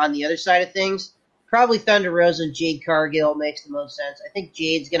then on the other side of things, probably Thunder Rosa and Jade Cargill makes the most sense. I think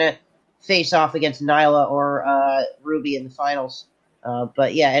Jade's going to face off against Nyla or Ruby in the finals.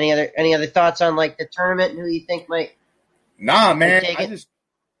 But yeah, any other thoughts on like the tournament and who you think might Nah, man.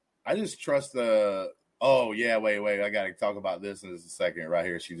 I just trust the. Oh yeah, wait. I got to talk about this in just a second. Right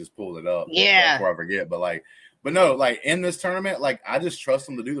here, she just pulled it up. Yeah. Before I forget, but no, like in this tournament, like I just trust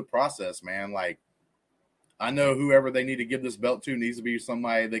them to do the process, man. Like I know whoever they need to give this belt to needs to be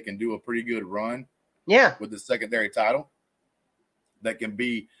somebody that can do a pretty good run. Yeah. With the secondary title, that can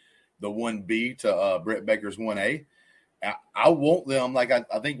be the 1B to Britt Baker's 1A. I want them, like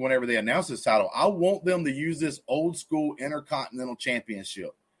I think whenever they announce this title, I want them to use this old school Intercontinental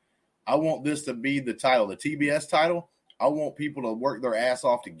Championship. I want this to be the title, the TBS title. I want people to work their ass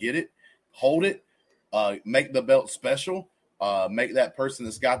off to get it, hold it, make the belt special, make that person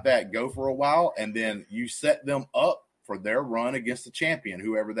that's got that go for a while, and then you set them up for their run against the champion,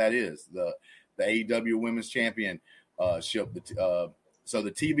 whoever that is, the AEW Women's Championship. So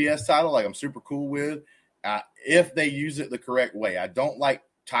the TBS title, like I'm super cool with. If they use it the correct way. I don't like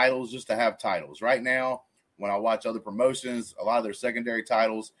titles just to have titles. Right now, when I watch other promotions, a lot of their secondary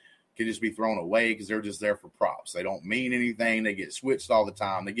titles can just be thrown away because they're just there for props. They don't mean anything. They get switched all the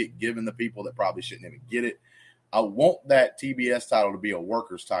time. They get given to people that probably shouldn't even get it. I want that TBS title to be a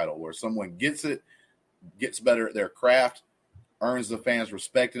worker's title where someone gets it, gets better at their craft, earns the fans'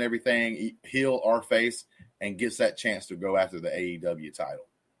 respect and everything, heel or face, and gets that chance to go after the AEW title.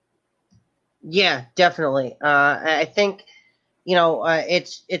 Yeah, definitely. I think,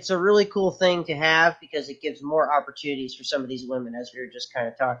 it's a really cool thing to have because it gives more opportunities for some of these women, as we were just kind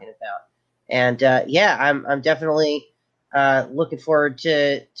of talking about. And I'm definitely looking forward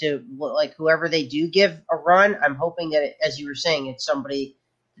to like whoever they do give a run. I'm hoping that, as you were saying, it's somebody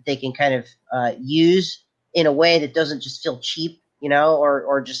that they can kind of use in a way that doesn't just feel cheap,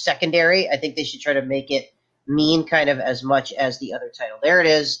 or just secondary. I think they should try to make it mean kind of as much as the other title. There it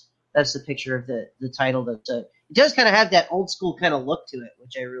is. That's the picture of the title. It does kind of have that old school kind of look to it,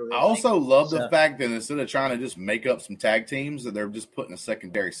 which I really like. I also love the fact that instead of trying to just make up some tag teams, that they're just putting a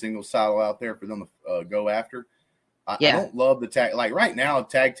secondary singles title out there for them to go after. I don't love the tag. Like right now,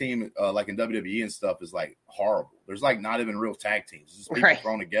 tag team, like in WWE and stuff, is like horrible. There's like not even real tag teams. It's just people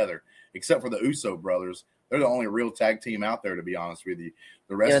thrown together, except for the Uso brothers. They're the only real tag team out there, to be honest with you.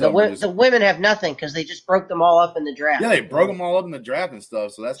 The rest of them the women have nothing because they just broke them all up in the draft. Yeah, they broke them all up in the draft and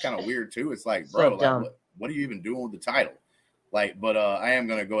stuff. So that's kind of weird too. It's like, bro, what are you even doing with the title? But I am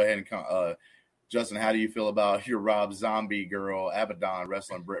gonna go ahead and Justin, how do you feel about your Rob Zombie girl Abaddon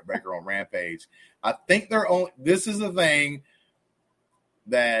wrestling Britt Baker on Rampage? I think this is the thing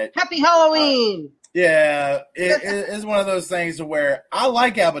that Happy Halloween. It is one of those things to where I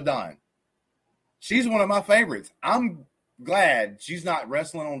like Abaddon. She's one of my favorites. I'm glad she's not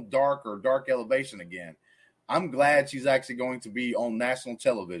wrestling on Dark or Dark Elevation again. I'm glad she's actually going to be on national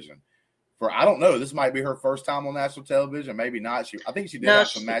television. I don't know, this might be her first time on national television. Maybe not. I think she did have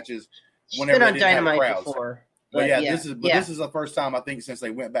some matches whenever been on they didn't have Dynamite crowds. Before. This is the first time I think since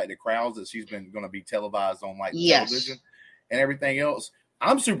they went back to crowds that she's been going to be televised on television and everything else.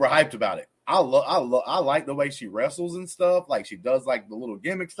 I'm super hyped about it. I like the way she wrestles and stuff. Like she does like the little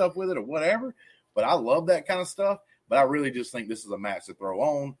gimmick stuff with it or whatever. But I love that kind of stuff. But I really just think this is a match to throw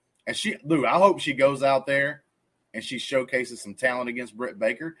on. And I hope she goes out there and she showcases some talent against Britt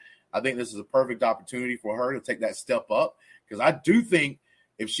Baker. I think this is a perfect opportunity for her to take that step up. Because I do think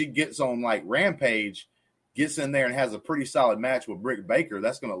if she gets on like Rampage, gets in there and has a pretty solid match with Britt Baker,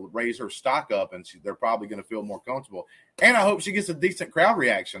 that's going to raise her stock up and they're probably going to feel more comfortable. And I hope she gets a decent crowd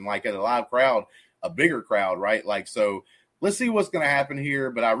reaction, like at a live crowd, a bigger crowd, right? Like, so let's see what's going to happen here,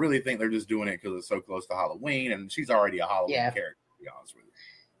 but I really think they're just doing it because it's so close to Halloween, and she's already a Halloween character, to be honest with you.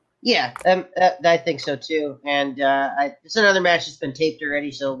 Yeah, I think so too. And it's another match that's been taped already,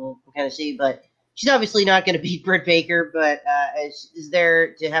 so we'll kind of see. But she's obviously not going to beat Britt Baker, but is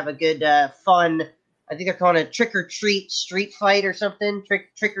there to have a good, fun, I think they're calling it trick or treat street fight or something,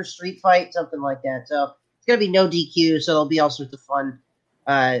 trick or street fight, something like that. So it's going to be no DQ, so there'll be all sorts of fun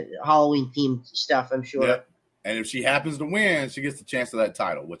Halloween themed stuff, I'm sure. Yep. And if she happens to win, she gets the chance of that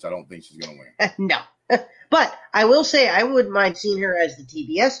title, which I don't think she's going to win. No. But I will say I wouldn't mind seeing her as the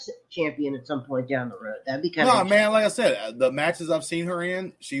TBS champion at some point down the road. That'd be kind of man, like I said, the matches I've seen her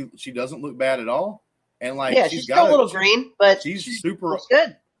in, she doesn't look bad at all. And she's got a little green, but she's super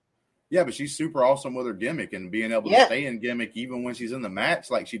good. Yeah, but she's super awesome with her gimmick and being able to stay in gimmick even when she's in the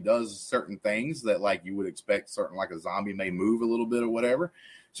match. Like she does certain things that like you would expect like a zombie may move a little bit or whatever.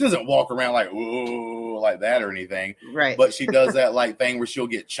 She doesn't walk around like, whoa, like that or anything. Right. But she does that like thing where she'll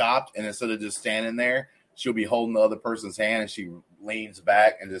get chopped and instead of just standing there, she'll be holding the other person's hand and she leans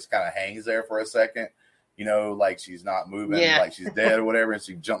back and just kind of hangs there for a second, like she's not moving, like she's dead or whatever. And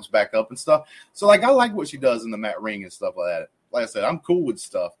she jumps back up and stuff. So like, I like what she does in the mat ring and stuff like that. Like I said, I'm cool with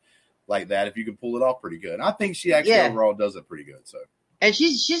stuff like that if you can pull it off pretty good. And I think she actually overall does it pretty good. So, and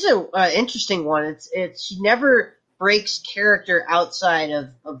she's a interesting one. She never breaks character outside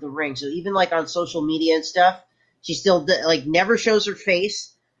of the ring. So even like on social media and stuff, she still like never shows her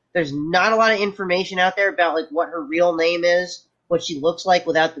face. There's not a lot of information out there about like what her real name is, what she looks like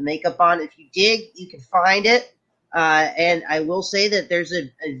without the makeup on. If you dig, you can find it. And I will say that there's a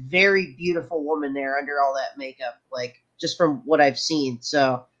very beautiful woman there under all that makeup, like just from what I've seen.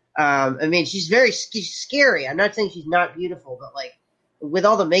 So, I mean, she's very scary. I'm not saying she's not beautiful, but like with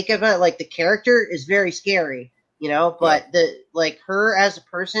all the makeup on it, like the character is very scary, you know, but like her as a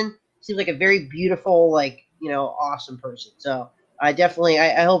person seems like a very beautiful, like, you know, awesome person. So I definitely,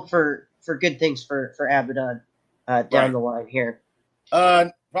 I hope for good things for Abaddon down the line here.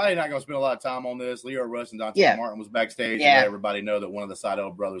 Probably not going to spend a lot of time on this. Leo Rush and Dante Martin was backstage and let everybody know that one of the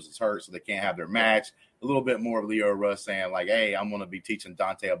Seidel brothers is hurt, so they can't have their match. A little bit more of Leo Rush saying, like, hey, I'm going to be teaching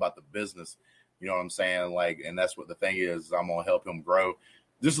Dante about the business. You know what I'm saying? Like, and that's what the thing is. I'm going to help him grow.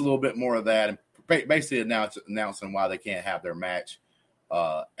 Just a little bit more of that. And basically announcing why they can't have their match.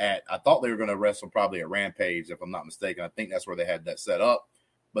 I thought they were going to wrestle probably at Rampage, if I'm not mistaken. I think that's where they had that set up.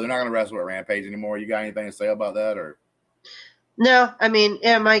 But they're not going to wrestle at Rampage anymore. You got anything to say about that? Or no, I mean,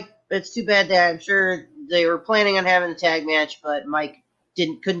 yeah, Mike, it's too bad that I'm sure they were planning on having a tag match, but Mike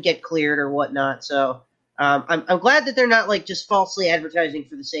couldn't get cleared or whatnot. So I'm glad that they're not like just falsely advertising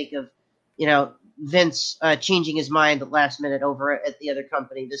for the sake of, you know, Vince changing his mind at last minute over at the other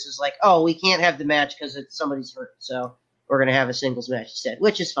company. This is like, oh, we can't have the match because somebody's hurt, so we're going to have a singles match instead,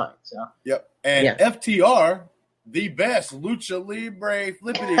 which is fine. So and FTR, the best Lucha Libre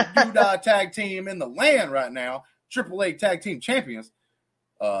flippity doodah tag team in the land right now, AAA tag team champions.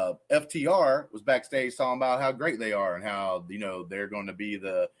 FTR was backstage talking about how great they are and how, you know, they're going to be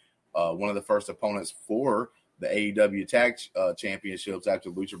the one of the first opponents for the AEW tag championships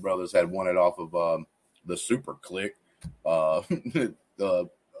after Lucha Brothers had won it off of the Super Click, what you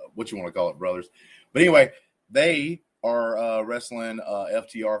want to call it, brothers. But anyway, they are wrestling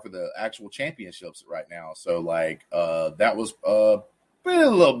FTR for the actual championships right now. So like that was a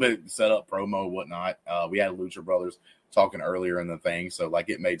little bit set up promo, whatnot. We had Lucha Brothers talking earlier in the thing, so like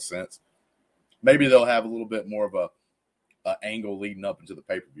it made sense. Maybe they'll have a little bit more of a angle leading up into the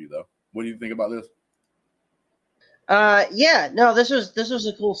pay-per-view, though. What do you think about this? This was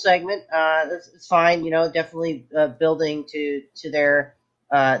a cool segment. It's fine, you know, definitely building to their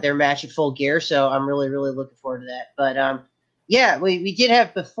match at Full Gear. So I'm really looking forward to that. But we did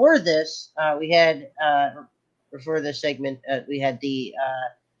have before this. We had before this segment we had the.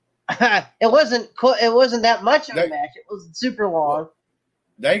 It wasn't that much of a match. It wasn't super long.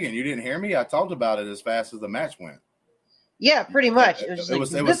 Dagan, you didn't hear me? I talked about it as fast as the match went. Yeah, pretty much. It was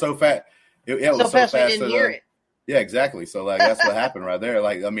so fast. It was so fast I didn't hear it. Yeah, exactly. So like that's what happened right there.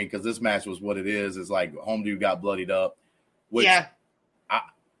 Like, I mean, because this match was what it is. It's like home dude got bloodied up. Which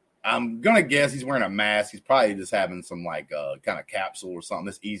I'm gonna guess he's wearing a mask. He's probably just having some like kind of capsule or something.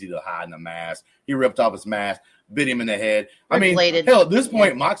 It's easy to hide in a mask. He ripped off his mask, bit him in the head. I mean, hell, at this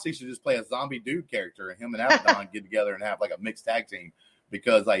point, Moxley should just play a zombie dude character, and him and Abaddon get together and have like a mixed tag team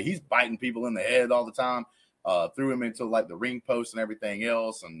because like he's biting people in the head all the time. Threw him into like the ring post and everything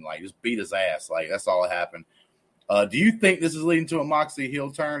else, and like just beat his ass. Like that's all that happened. Do you think this is leading to a Moxley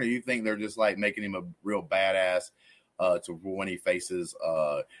heel turn, or you think they're just like making him a real badass to when he faces?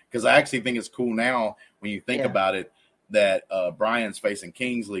 Because I actually think it's cool now when you think about it that Brian's facing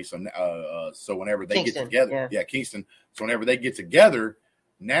Kingsley. So whenever they get together, Kingston. So whenever they get together,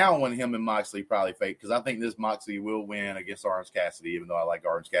 now when him and Moxley probably face, because I think this Moxley will win against Orange Cassidy, even though I like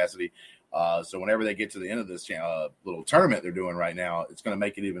Orange Cassidy. So whenever they get to the end of this little tournament they're doing right now, it's going to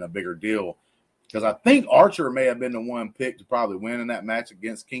make it even a bigger deal. Because I think Archer may have been the one picked to probably win in that match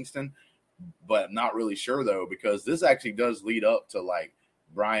against Kingston, but I'm not really sure, though, because this actually does lead up to, like,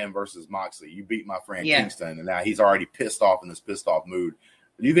 Brian versus Moxley. You beat my friend Kingston, and now he's already pissed off in this pissed-off mood.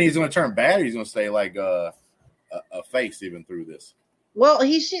 Do you think he's going to turn bad, or he's going to stay, like, a face even through this? Well,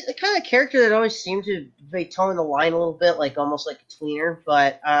 he's the kind of character that always seemed to be towing the line a little bit, like almost like a tweener.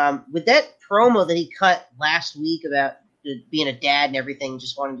 But with that promo that he cut last week about being a dad and everything,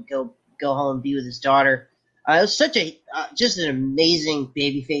 just wanting to go home and be with his daughter. It was such just an amazing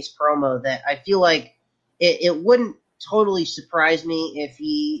babyface promo that I feel like it wouldn't totally surprise me if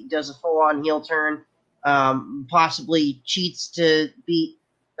he does a full-on heel turn, possibly cheats to beat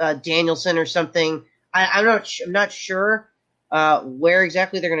Danielson or something. I'm not sure where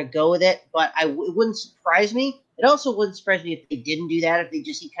exactly they're going to go with it, but it wouldn't surprise me. It also wouldn't surprise me if they didn't do that, if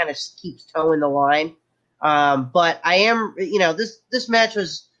he kind of keeps towing the line. But I am, this match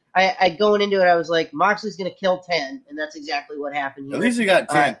was I going into it, I was like, Moxley's going to kill 10, and that's exactly what happened here. At least he got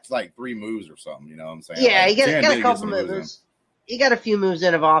 10, like 3 moves or something, you know what I'm saying? Yeah, like, he got a couple moves. He got a few moves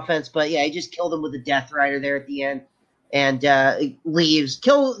in of offense, but yeah, he just killed him with a Death Rider there at the end, and leaves.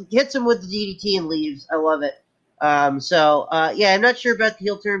 Hits him with the DDT and leaves. I love it. Yeah, I'm not sure about the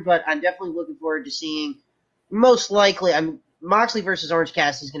heel turn, but I'm definitely looking forward to seeing. Most likely, Moxley versus Orange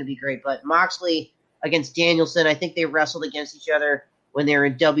Cassidy is going to be great, but Moxley against Danielson, I think they wrestled against each other when they were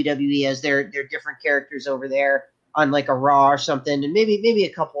in WWE as their different characters over there on like a Raw or something, and maybe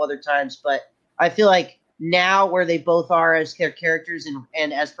a couple other times. But I feel like now where they both are as their characters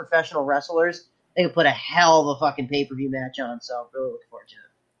and as professional wrestlers, they can put a hell of a fucking pay-per-view match on. So I'm really looking forward to it.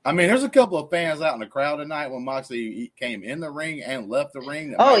 I mean, there's a couple of fans out in the crowd tonight when Moxley came in the ring and left the ring.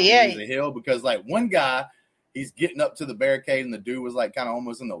 He's a heel because like one guy, he's getting up to the barricade and the dude was like kind of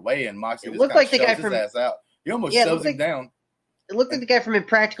almost in the way, and Moxley just kind of shoves his ass out. He almost shoves him down. It looked like the guy from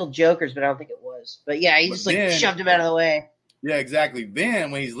Impractical Jokers, but I don't think it was. But yeah, he just shoved him out of the way. Yeah, exactly. Then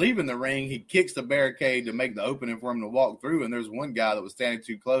when he's leaving the ring, he kicks the barricade to make the opening for him to walk through, and there's one guy that was standing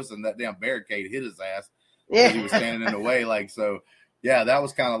too close, and that damn barricade hit his ass because he was standing in the way. Like so. Yeah, that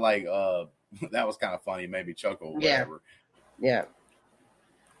was kind of like that was kind of funny, maybe chuckle or whatever. Yeah.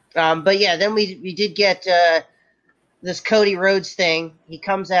 But yeah, then we did get this Cody Rhodes thing. He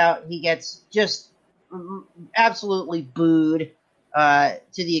comes out, he gets just absolutely booed to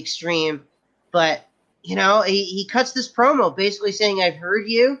the extreme. But he cuts this promo basically saying, "I've heard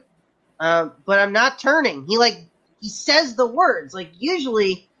you, but I'm not turning." He says the words like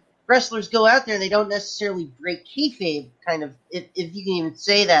usually. Wrestlers go out there and they don't necessarily break kayfabe, kind of, if you can even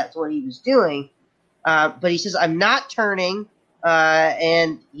say that's what he was doing. But he says, "I'm not turning,"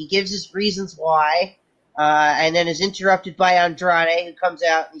 and he gives his reasons why, and then is interrupted by Andrade, who comes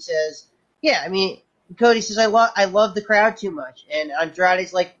out and he says, "Yeah, I mean," Cody says, I love the crowd too much," and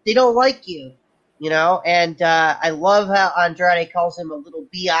Andrade's like, "They don't like you," and I love how Andrade calls him a little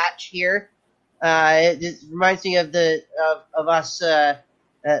biatch here. It reminds me of us.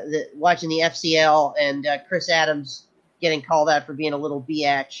 Watching the FCL and Chris Adams getting called out for being a little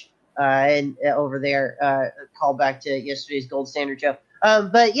biatch and over there, called back to yesterday's Gold Standard show.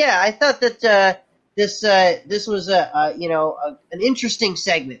 But yeah, I thought that this was an interesting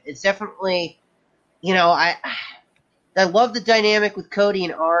segment. It's definitely, I love the dynamic with Cody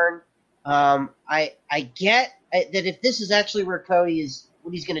and Arn. I get that if this is actually where Cody is,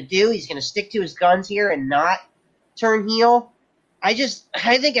 what he's going to do, he's going to stick to his guns here and not turn heel. I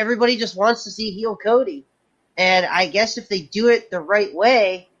think everybody just wants to see heel Cody. And I guess if they do it the right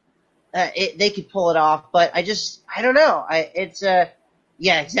way, they could pull it off. But I don't know.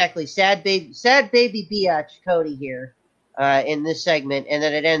 Yeah, exactly. Sad baby biatch Cody here, in this segment. And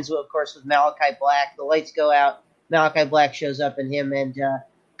then it ends, of course, with Malachi Black. The lights go out. Malachi Black shows up and him and,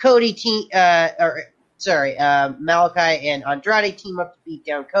 Malachi and Andrade team up to beat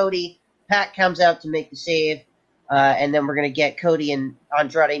down Cody. Pat comes out to make the save. And then we're going to get Cody and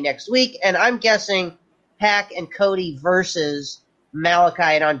Andrade next week. And I'm guessing Pac and Cody versus Malachi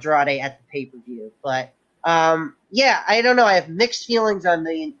and Andrade at the pay-per-view. But, yeah, I don't know. I have mixed feelings on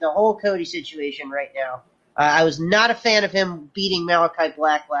the whole Cody situation right now. I was not a fan of him beating Malachi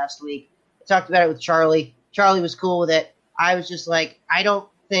Black last week. I talked about it with Charlie. Charlie was cool with it. I was just like, I don't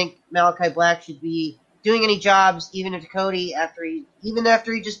think Malachi Black should be doing any jobs, even to Cody, after he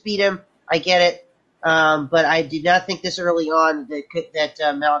just beat him. I get it. But I did not think this early on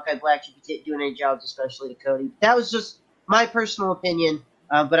that Malachi Black should be doing any jobs, especially to Cody. That was just my personal opinion,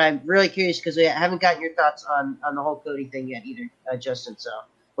 but I'm really curious because I haven't gotten your thoughts on the whole Cody thing yet either, Justin. So,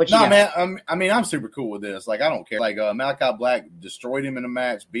 what you got? Man, I mean, I'm super cool with this. Like, I don't care. Like, Malachi Black destroyed him in a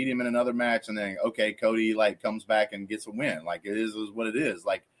match, beat him in another match, and then, okay, Cody, comes back and gets a win. Like, it is what it is.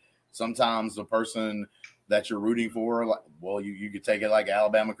 Like, sometimes the person that you're rooting for, you could take it like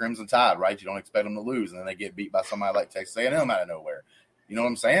Alabama Crimson Tide, right? You don't expect them to lose, and then they get beat by somebody like Texas A&M out of nowhere. You know what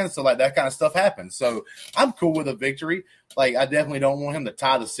I'm saying? So, that kind of stuff happens. So, I'm cool with a victory. I definitely don't want him to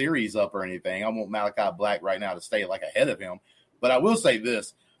tie the series up or anything. I want Malachi Black right now to stay, ahead of him. But I will say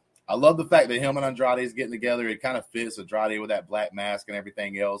this. I love the fact that him and Andrade is getting together. It kind of fits Andrade with that black mask and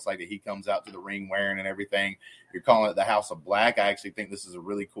everything else, that he comes out to the ring wearing and everything. You're calling it the House of Black. I actually think this is a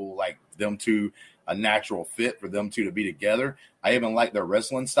really cool, them two, a natural fit for them two to be together. I even like their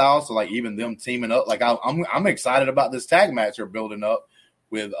wrestling style. So, even them teaming up, I'm excited about this tag match they're building up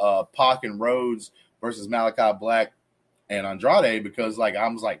with Pac and Rhodes versus Malachi Black and Andrade because, I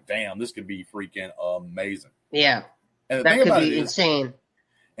was like, damn, this could be freaking amazing. Yeah, and the that could be insane.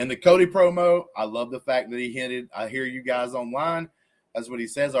 And the Cody promo, I love the fact that he hinted, I hear you guys online. That's what he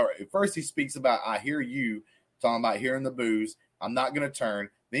says. At first he speaks about, I hear you, talking about hearing the boos. I'm not going to turn.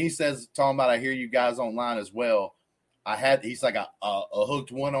 Then he says, talking about, I hear you guys online as well. He's like, I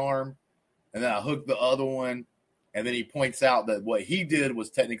hooked one arm, and then I hooked the other one. And then he points out that what he did was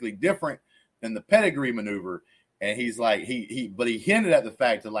technically different than the pedigree maneuver. And he's like, but he hinted at the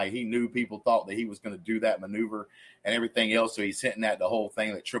fact that like he knew people thought that he was going to do that maneuver and everything else. So he's hinting at the whole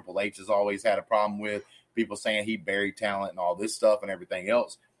thing that Triple H has always had a problem with, people saying he buried talent and all this stuff and everything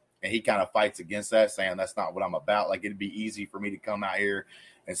else. And he kind of fights against that, saying that's not what I'm about. Like, it'd be easy for me to come out here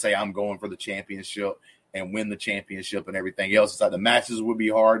and say I'm going for the championship and win the championship and everything else. It's like the matches would be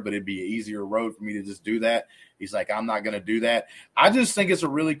hard, but it'd be an easier road for me to just do that. He's like, I'm not going to do that. I just think it's a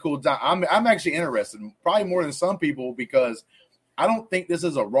really cool time. I'm actually interested, probably more than some people, because I don't think this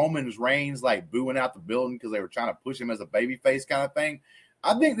is a Roman Reigns like booing out the building because they were trying to push him as a babyface kind of thing.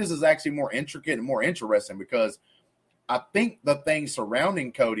 I think this is actually more intricate and more interesting because I think the thing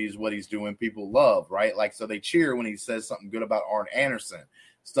surrounding Cody is what he's doing. People love, right? Like, so they cheer when he says something good about Arn Anderson,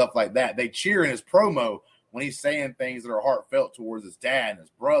 stuff like that. They cheer in his promo when he's saying things that are heartfelt towards his dad and his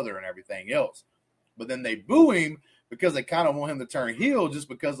brother and everything else. But then they boo him because they kind of want him to turn heel just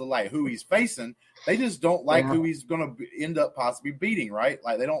because of like who he's facing. They just don't like who he's going to end up possibly beating, right?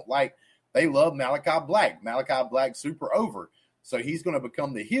 Like they love Malachi Black. Malachi Black super over. So he's going to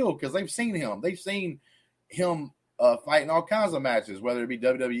become the heel because they've seen him. They've seen him fighting all kinds of matches, whether it be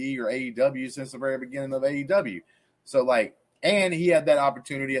WWE or AEW since the very beginning of AEW. So like, and he had that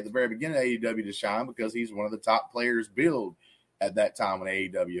opportunity at the very beginning of AEW to shine because he's one of the top players billed at that time when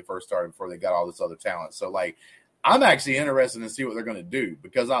AEW first started before they got all this other talent. So like, I'm actually interested to see what they're going to do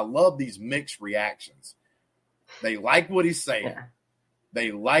because I love these mixed reactions. They like what he's saying. Yeah.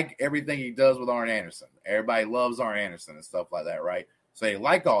 They like everything he does with Arn Anderson. Everybody loves Arn Anderson and stuff like that, right? So they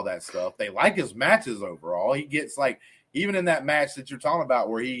like all that stuff. They like his matches overall. He gets like, even in that match that you're talking about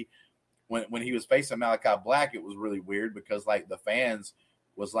where when he was facing Malachi Black, it was really weird because like the fans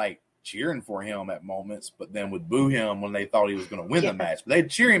was like cheering for him at moments, but then would boo him when they thought he was going to win the match. But they'd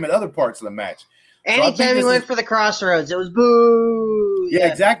cheer him at other parts of the match. Anytime he went for the crossroads, it was boo. Yeah,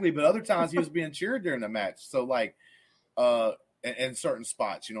 exactly. But other times he was being cheered during the match. So like, in certain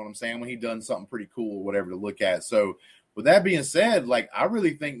spots, you know what I'm saying? When he done something pretty cool or whatever to look at. So with that being said, like, I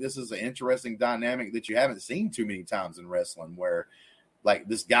really think this is an interesting dynamic that you haven't seen too many times in wrestling where like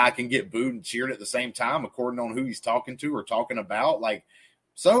this guy can get booed and cheered at the same time, according on who he's talking to or talking about. Like,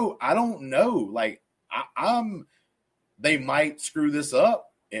 so I don't know, like they might screw this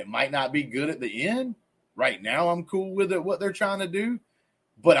up. It might not be good at the end. Right now, I'm cool with it, what they're trying to do.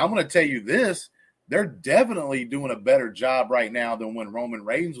 But I'm going to tell you this. They're definitely doing a better job right now than when Roman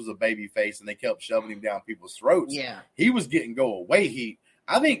Reigns was a babyface and they kept shoving him down people's throats. Yeah. He was getting go away heat.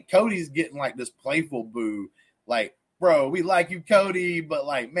 I think Cody's getting like this playful boo. Like, bro, we like you, Cody, but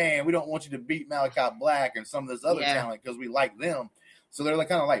like, man, we don't want you to beat Malachi Black and some of this other talent because we like them. So they're like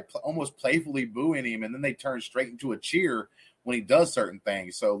kind of like almost playfully booing him. And then they turn straight into a cheer when he does certain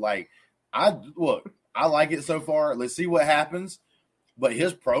things. So like, I like it so far. Let's see what happens. But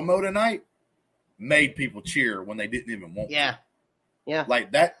his promo tonight made people cheer when they didn't even want to. Yeah.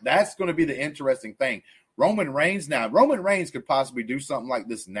 Like that's going to be the interesting thing. Roman Reigns could possibly do something like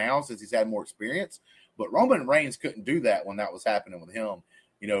this now since he's had more experience, but Roman Reigns couldn't do that when that was happening with him,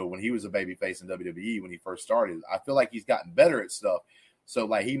 you know, when he was a babyface in WWE when he first started. I feel like he's gotten better at stuff. So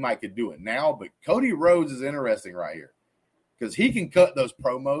like he might could do it now, but Cody Rhodes is interesting right here because he can cut those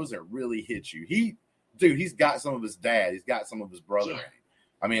promos that really hit you. He's got some of his dad. He's got some of his brother in him.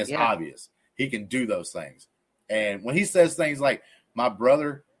 I mean, it's obvious. He can do those things. And when he says things like, my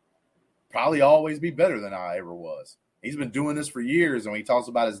brother probably always be better than I ever was. He's been doing this for years. And when he talks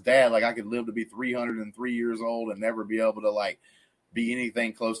about his dad, like I could live to be 303 years old and never be able to like be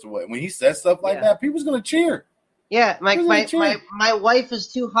anything close to what. When he says stuff like that, people's going to cheer. Yeah, my wife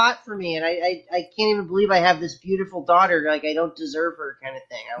is too hot for me, and I can't even believe I have this beautiful daughter. Like I don't deserve her, kind of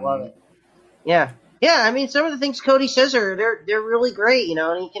thing. I love it. Yeah. I mean, some of the things Cody says they're really great, you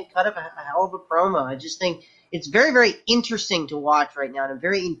know, and he can cut up a hell of a promo. I just think it's very, very interesting to watch right now, and I'm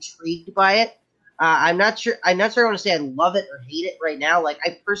very intrigued by it. I'm not sure I want to say I love it or hate it right now. Like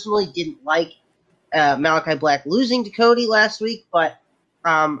I personally didn't like Malachi Black losing to Cody last week, but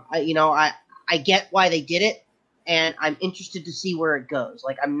I get why they did it, and I'm interested to see where it goes.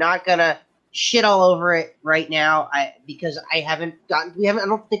 Like I'm not gonna shit all over it right now because I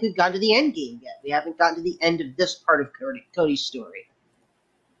don't think we've gotten to the end game yet. We haven't gotten to the end of this part of Cody's story.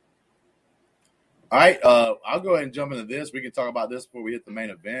 All right, I'll go ahead and jump into this. We can talk about this before we hit the main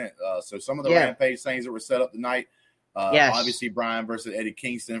event. So some of the Rampage things that were set up tonight, obviously Bryan versus Eddie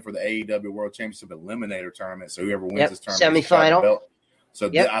Kingston for the AEW World Championship Eliminator Tournament. So whoever wins this tournament semifinal. belt. So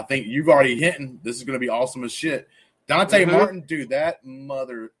I think you've already hinted this is going to be awesome as shit. Dante Martin, dude, that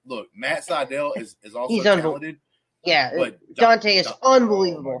mother. Look, Matt Sydal is also He's talented. Yeah, but Dante is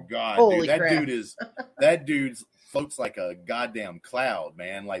unbelievable. Oh my God, Holy dude, crap. that dude floats like a goddamn cloud,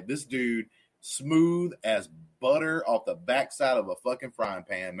 man. Like this dude, smooth as butter off the backside of a fucking frying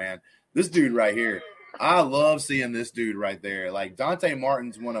pan, man. This dude right here, I love seeing this dude right there. Like Dante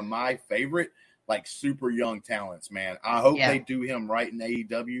Martin's one of my favorite, like super young talents, man. I hope they do him right in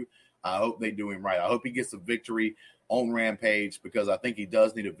AEW. I hope they do him right. I hope he gets a victory on Rampage because I think he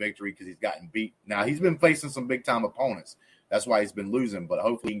does need a victory because he's gotten beat. Now, he's been facing some big-time opponents. That's why he's been losing, but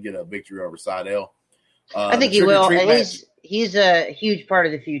hopefully he can get a victory over Sydal. I think he will, and he's a huge part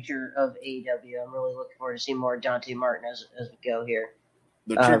of the future of AEW. I'm really looking forward to seeing more Dante Martin as we go here.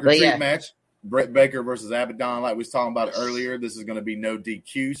 The trick-or-treat match, Brett Baker versus Abaddon, like we was talking about earlier. This is going to be no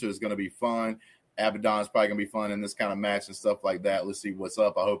DQ, so it's going to be fun. Abaddon's probably going to be fun in this kind of match and stuff like that. Let's see what's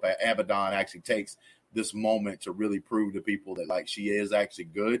up. I hope Abaddon actually takes this moment to really prove to people that like she is actually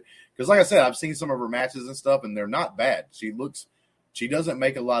good. Because like I said, I've seen some of her matches and stuff, and they're not bad. She doesn't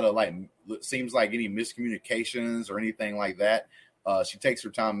make a lot of like seems like any miscommunications or anything like that. She takes her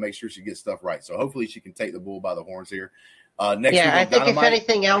time and makes sure she gets stuff right. So hopefully she can take the bull by the horns here. Next week I think Dynamite, if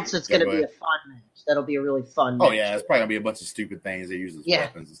anything else, it's going to be a fun match. That'll be a really fun match. Oh yeah, it's probably gonna be a bunch of stupid things they use as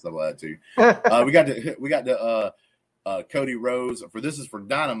weapons and stuff like that too. we got the Cody Rhodes this is for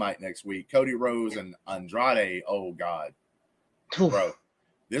Dynamite next week. Cody Rhodes and Andrade. Oh God, bro,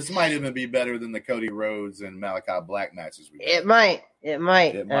 this might even be better than the Cody Rhodes and Malachi Black matches we had. It might. Man,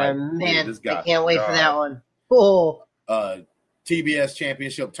 I can't wait for that one. Oh. TBS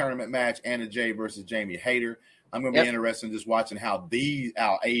Championship Tournament match: Anna Jay versus Jamie Hayter. I'm going to be interested in just watching how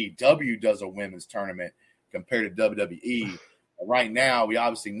AEW does a women's tournament compared to WWE. Right now, we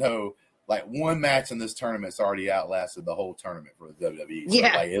obviously know like one match in this tournament's already outlasted the whole tournament for the WWE. So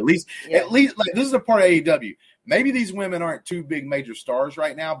like at least like this is a part of AEW. Maybe these women aren't two big major stars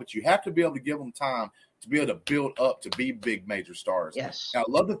right now, but you have to be able to give them time to be able to build up to be big major stars. Yes. Now, I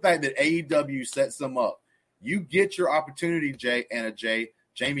love the fact that AEW sets them up. You get your opportunity, Anna Jay,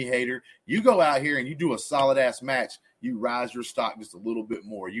 Jamie Hayter, you go out here and you do a solid ass match. You rise your stock just a little bit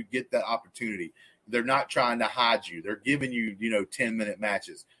more. You get that opportunity. They're not trying to hide you. They're giving you, 10-minute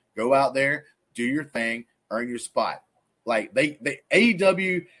matches. Go out there, do your thing, earn your spot. Like they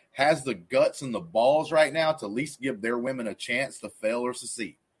AEW has the guts and the balls right now to at least give their women a chance to fail or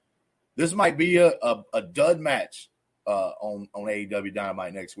succeed. This might be a dud match on AEW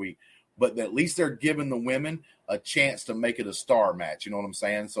Dynamite next week. But at least they're giving the women a chance to make it a star match. You know what I'm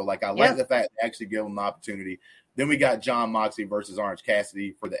saying? So, like, I like the fact they actually give them the opportunity. Then we got Jon Moxley versus Orange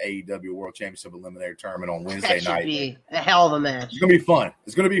Cassidy for the AEW World Championship Eliminator Tournament on Wednesday night. That should be a hell of a match. It's going to be fun.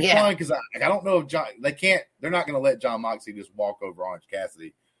 It's going to be fun because I don't know if they're not going to let Jon Moxley just walk over Orange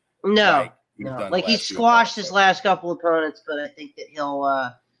Cassidy. No. Like, he squashed his last couple opponents, but I think that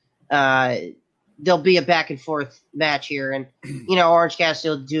he'll there'll be a back and forth match here, and Orange Cassidy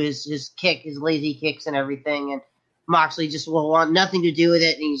will do his kick, his lazy kicks and everything, and Moxley just will want nothing to do with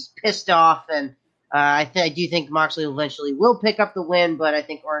it, and he's pissed off. And I do think Moxley eventually will pick up the win, but I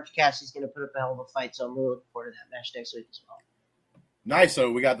think Orange Cassidy's going to put up a hell of a fight, so I'm really looking forward to that match next week as well. Nice.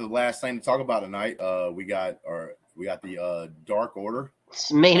 So we got the last thing to talk about tonight. We got the Dark Order.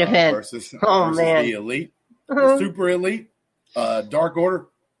 It's main event versus man, the Elite, the Super Elite. Dark Order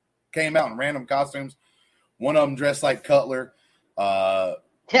came out in random costumes. One of them dressed like Cutler. It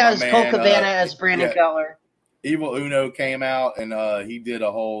was Cole Cabana as Brandon Cutler. Evil Uno came out and he did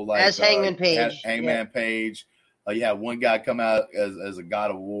a whole as Hangman Page. Page. You had one guy come out as a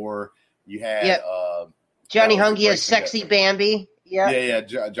God of War. You had Johnny Hungy as Sexy Bambi.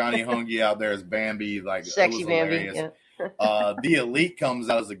 Johnny Hungy out there as Bambi, like Sexy Bambi. The Elite comes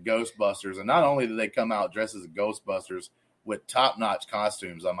out as the Ghostbusters, and not only did they come out dressed as the Ghostbusters with top-notch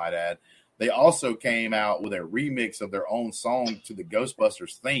costumes, I might add, they also came out with a remix of their own song to the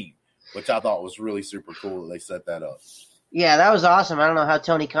Ghostbusters theme, which I thought was really super cool that they set that up. Yeah, that was awesome. I don't know how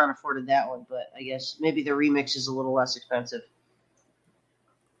Tony Khan afforded that one, but I guess maybe the remix is a little less expensive.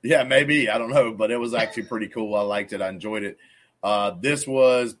 Yeah, maybe. I don't know, but it was actually pretty cool. I liked it. I enjoyed it. This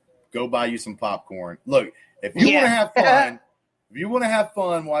was go buy you some popcorn. Look, if you want to have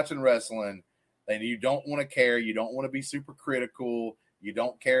fun watching wrestling, and you don't want to care, you don't want to be super critical, you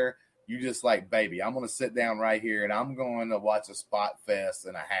don't care, you just like, baby, I'm going to sit down right here and I'm going to watch a spot fest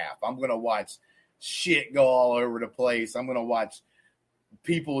and a half. I'm going to watch shit go all over the place. I'm going to watch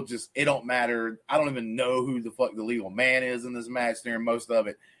people it don't matter. I don't even know who the fuck the legal man is in this match during most of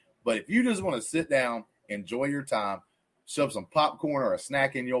it. But if you just want to sit down, enjoy your time, shove some popcorn or a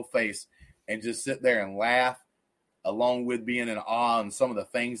snack in your face and just sit there and laugh, along with being in awe and some of the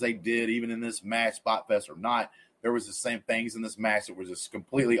things they did, even in this match, Spot Fest or not, there was the same things in this match that were just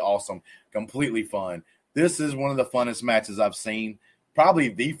completely awesome, completely fun. This is one of the funnest matches I've seen, probably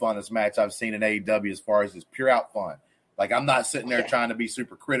the funnest match I've seen in AEW as far as just pure out fun. Like, I'm not sitting there trying to be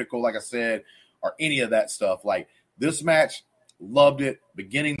super critical, like I said, or any of that stuff. Like, this match, loved it,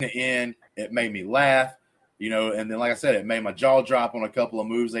 beginning to end. It made me laugh, and then, like I said, it made my jaw drop on a couple of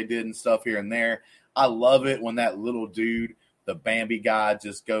moves they did and stuff here and there. I love it when that little dude, the Bambi guy,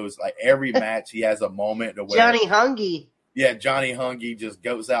 just goes, like, every match he has a moment to where Johnny Hungy. Yeah, Johnny Hungy just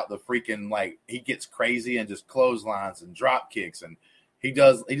goes out the freaking, like, he gets crazy and just clotheslines and drop kicks, and he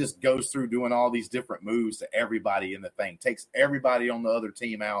just goes through doing all these different moves to everybody in the thing, takes everybody on the other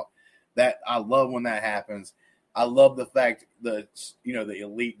team out. That I love when that happens. I love the fact that, the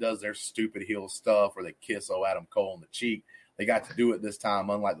Elite does their stupid heel stuff where they kiss Adam Cole on the cheek. They got to do it this time,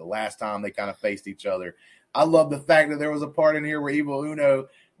 unlike the last time they kind of faced each other. I love the fact that there was a part in here where Evil Uno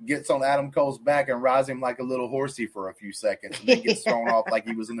gets on Adam Cole's back and rides him like a little horsey for a few seconds and then gets thrown off like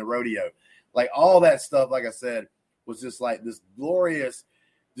he was in the rodeo. Like, all that stuff, like I said, was just like this glorious,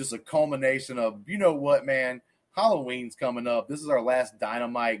 just a culmination of, you know what, man, Halloween's coming up. This is our last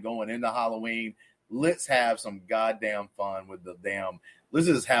Dynamite going into Halloween. Let's have some goddamn fun with let's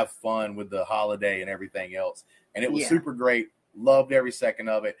just have fun with the holiday and everything else. And it was super great. Loved every second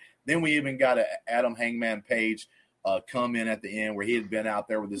of it. Then we even got an Adam Hangman Page come in at the end where he had been out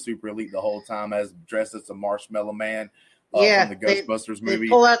there with the Super Elite the whole time as dressed as the Marshmallow Man from the Ghostbusters movie. They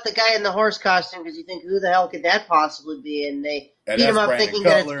pull out the guy in the horse costume because you think, who the hell could that possibly be? And they beat him up thinking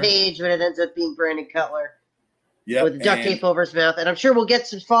that it's Page, but it ends up being Brandon Cutler. Yep, with the duct tape over his mouth. And I'm sure we'll get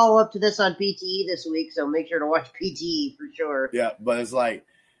some follow-up to this on PTE this week, so make sure to watch PTE for sure. Yeah, but it's like,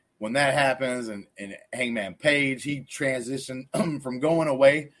 when that happens and Hangman Page, he transitioned from going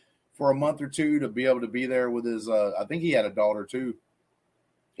away for a month or two to be able to be there with his I think he had a daughter too.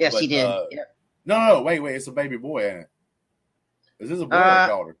 Yes, he did. No, wait, it's a baby boy, ain't it? Is this a boy or a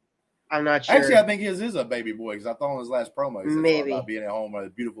daughter? I'm not sure. Actually, I think his is a baby boy because I thought on his last promo he said maybe about being at home with a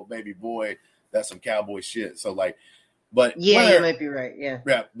beautiful baby boy. That's some cowboy shit. So, like, but yeah, you might be right. Yeah,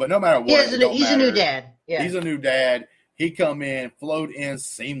 but no matter what, he's a new dad. Yeah, he's a new dad. He come in, flowed in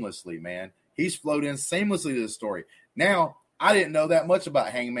seamlessly, man. He's flowed in seamlessly to the story. Now, I didn't know that much about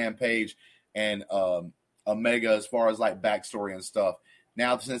Hangman Page and Omega as far as like backstory and stuff.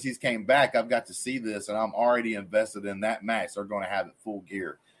 Now, since he's came back, I've got to see this, and I'm already invested in that match. They're going to have it full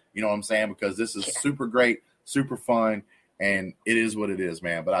gear. You know what I'm saying? Because this is super great, super fun, and it is what it is,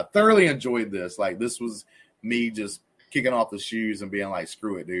 man. But I thoroughly enjoyed this. Like, this was me just kicking off the shoes and being like,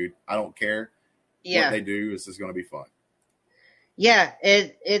 screw it, dude. I don't care what they do. It's just going to be fun. Yeah,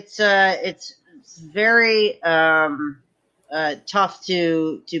 it's very tough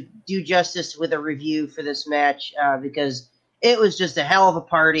to do justice with a review for this match because it was just a hell of a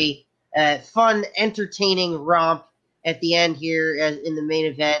party, fun, entertaining romp at the end here in the main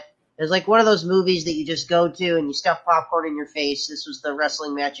event. It was like one of those movies that you just go to and you stuff popcorn in your face. This was the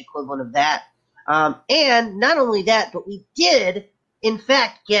wrestling match equivalent of that. And not only that, but we did, in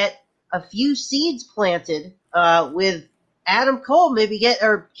fact, get a few seeds planted with Adam Cole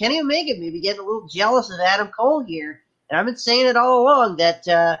or Kenny Omega maybe getting a little jealous of Adam Cole here. And I've been saying it all along that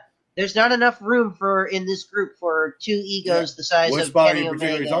there's not enough room in this group for two egos the size of Kenny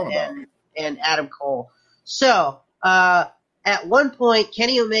Omega and Adam Cole. So at one point,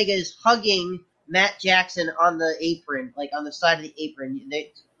 Kenny Omega is hugging Matt Jackson on the apron, like on the side of the apron.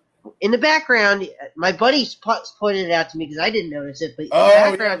 In the background, my buddy pointed it out to me because I didn't notice it. But in the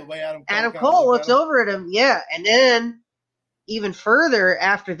background, the way Adam Cole looks over at him, and then even further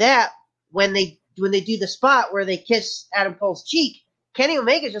after that, when they do the spot where they kiss Adam Cole's cheek, Kenny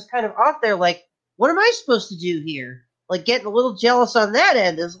Omega's just kind of off there, like, what am I supposed to do here? Like, getting a little jealous on that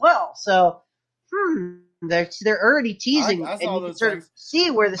end as well. So, they're already teasing, and you can sort of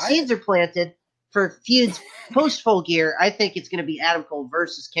see where the seeds are planted for feuds post Full Gear. I think it's going to be Adam Cole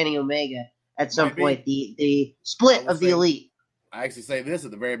versus Kenny Omega at some point. The split of the Elite. I actually say this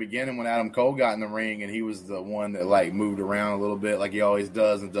at the very beginning when Adam Cole got in the ring and he was the one that like moved around a little bit like he always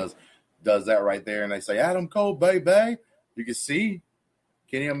does and does that right there. And they say, Adam Cole, baby. You can see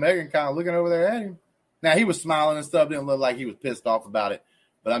Kenny Omega kind of looking over there at him. Now, he was smiling and stuff. Didn't look like he was pissed off about it.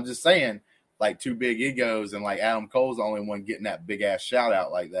 But I'm just saying, like, two big egos and, like, Adam Cole's the only one getting that big-ass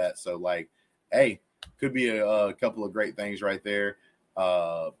shout-out like that. So, like, hey, could be a couple of great things right there.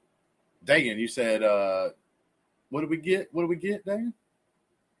 Dagan, you said what did we get? What did we get, Dagan?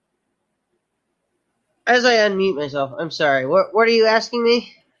 As I unmute myself, I'm sorry. What are you asking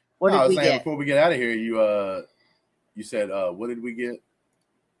me? What did we get? Before we get out of here, you said, what did we get?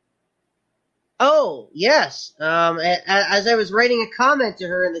 Oh, yes. As I was writing a comment to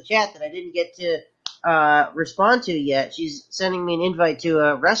her in the chat that I didn't get to respond to yet. She's sending me an invite to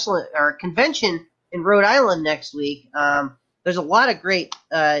a wrestling or convention in Rhode Island next week. There's a lot of great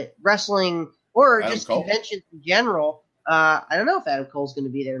wrestling or Adam just Cole? conventions in general. I don't know if Adam Cole's going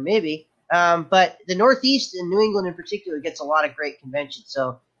to be there, maybe. But the Northeast and New England in particular gets a lot of great conventions.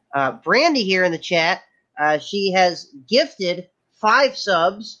 So Brandy here in the chat, she has gifted 5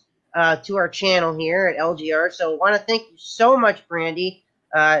 subs to our channel here at LGR. So I want to thank you so much, Brandy.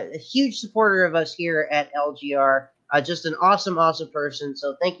 A huge supporter of us here at LGR. Just an awesome, awesome person.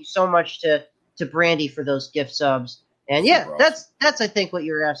 So thank you so much to Brandy for those gift subs. And yeah, awesome. that's I think what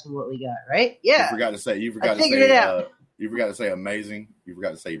you were asking what we got, right? Yeah. You forgot to say you forgot to say amazing. You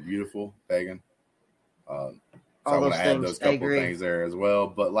forgot to say beautiful, Pagan. So I want to add those couple of things there as well.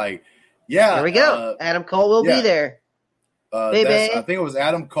 But there we go. Adam Cole will be there. I think it was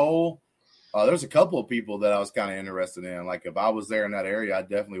Adam Cole. There's a couple of people that I was kind of interested in. Like if I was there in that area, I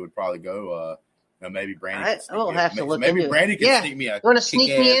definitely would probably go. Maybe Brandy. I'll have to look maybe into Brandy can sneak me a. You want to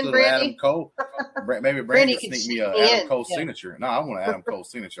sneak me in, Brandy? Adam Cole. Maybe Brandy can sneak me a Adam Cole signature. No, I want an Adam Cole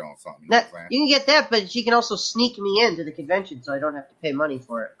signature on something. You can get that, but she can also sneak me into the convention, so I don't have to pay money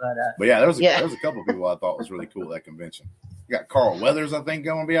for it. But yeah, there was a couple of people I thought was really cool at that convention. You got Carl Weathers, I think,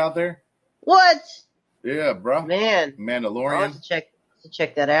 going to be out there. What? Yeah, bro. Man, Mandalorian. I'll have to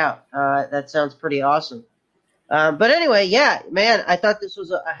check that out. That sounds pretty awesome. But anyway, yeah, man, I thought this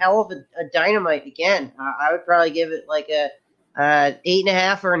was a hell of a Dynamite again. I would probably give it like a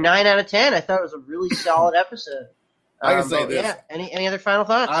 8.5 or a 9 out of 10. I thought it was a really solid episode. I can say this. Yeah. Any other final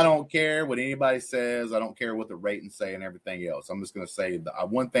thoughts? I don't care what anybody says. I don't care what the ratings say and everything else. I'm just going to say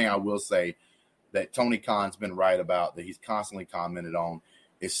one thing I will say that Tony Khan's been right about, that he's constantly commented on,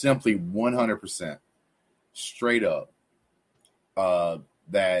 is simply 100% straight up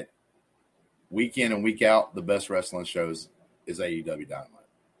that week in and week out, the best wrestling shows is AEW Dynamite.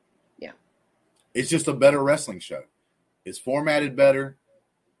 Yeah. It's just a better wrestling show. It's formatted better.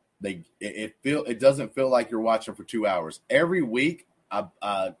 It doesn't feel like you're watching for 2 hours. Every week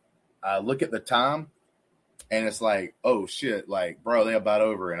I look at the time and it's like, oh shit, like, bro, they're about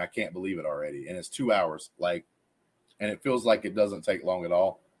over and I can't believe it already. And it's 2 hours. Like, and it feels like it doesn't take long at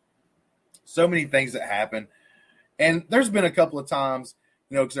all. So many things that happen. And there's been a couple of times,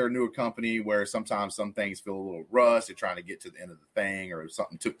 because they're a newer company, where sometimes some things feel a little rushed. They're trying to get to the end of the thing, or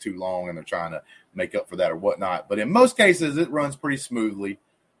something took too long and they're trying to make up for that or whatnot. But in most cases, it runs pretty smoothly.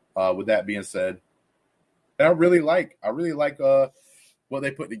 With that being said, and I really like what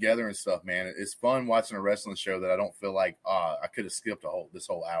they put together and stuff, man. It's fun watching a wrestling show that I don't feel like I could have skipped this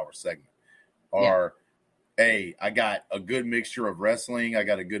whole hour segment. Or, hey, I got a good mixture of wrestling. I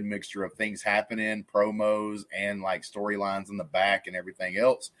got a good mixture of things happening, promos, and like storylines in the back and everything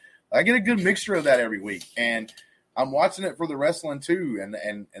else. I get a good mixture of that every week, and I'm watching it for the wrestling too.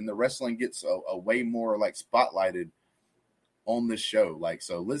 And the wrestling gets a way more like spotlighted on this show. Like,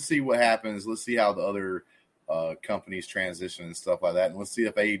 so let's see what happens. Let's see how the other companies transition and stuff like that. And let's see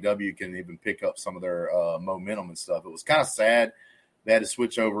if AEW can even pick up some of their momentum and stuff. It was kind of sad they had to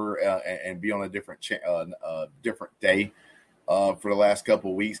switch over and be on a different different day for the last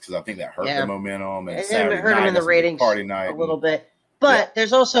couple of weeks, because I think that hurt the momentum. And it hurt them in the ratings party night a little bit. But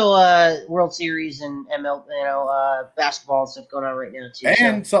there's also World Series and ML, basketball and stuff going on right now too.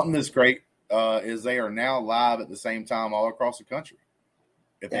 And something that's great is they are now live at the same time all across the country.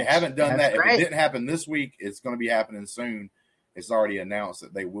 If they haven't done that, if it didn't happen this week, it's going to be happening soon. It's already announced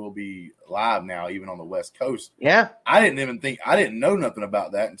that they will be live now, even on the West Coast. Yeah. I didn't know nothing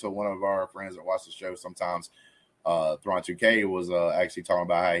about that until one of our friends that watch the show sometimes, Thrawn 2K, was actually talking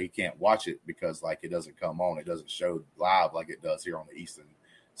about how he can't watch it because like it doesn't come on. It doesn't show live like it does here on the Eastern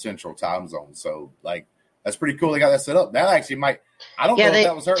Central time zone. So like, that's pretty cool. They got that set up. That actually might, I don't know if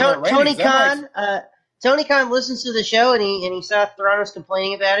that was hurting their ratings. Tony Khan listens to the show and he saw Thrawn was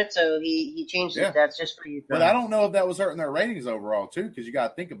complaining about it, so he changed it. That's just for you. But I don't know if that was hurting their ratings overall too, because you got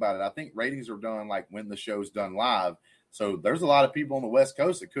to think about it. I think ratings are done like when the show's done live. So there's a lot of people on the West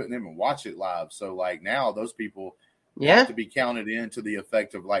Coast that couldn't even watch it live. So like now those people have to be counted into the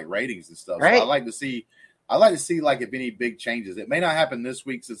effect of like ratings and stuff. Right. So I like to see like if any big changes. It may not happen this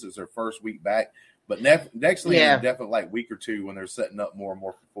week since it's their first week back. But next week, definitely like week or two when they're setting up more and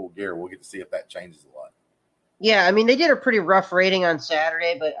more for full gear, we'll get to see if that changes a lot. Yeah, I mean, they did a pretty rough rating on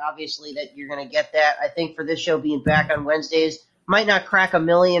Saturday, but obviously that you're going to get that. I think for this show being back on Wednesdays, might not crack 1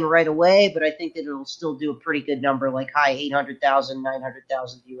 million right away, but I think that it'll still do a pretty good number, like high 800,000,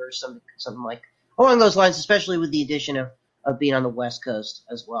 900,000 viewers, something like along those lines, especially with the addition of being on the West Coast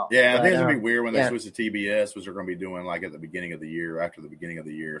as well. Yeah, I think it's going to be weird when they switch to TBS, which they're going to be doing like at the beginning of the year, after the beginning of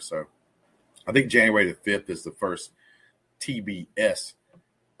the year. So I think January the 5th is the first TBS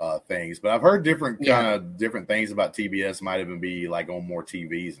things. But I've heard different things about TBS. Might even be like on more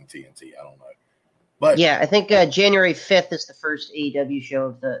TVs than TNT. I don't know. But yeah, I think January 5th is the first AEW show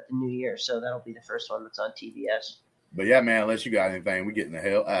of the new year, so that'll be the first one that's on TBS. But yeah, man, unless you got anything, we're getting the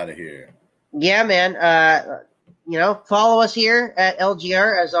hell out of here. Yeah, man. Follow us here at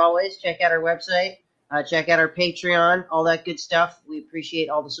LGR as always. Check out our website. Check out our Patreon, all that good stuff. We appreciate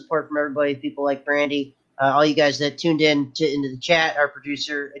all the support from everybody, people like Brandy, all you guys that tuned into the chat, our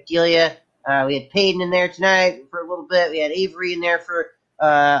producer, Adelia. We had Peyton in there tonight for a little bit. We had Avery in there for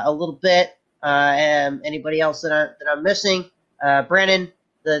a little bit. And anybody else that I'm missing? Brennan,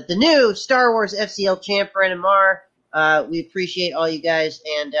 the new Star Wars FCL champ, Brennan Marr. We appreciate all you guys,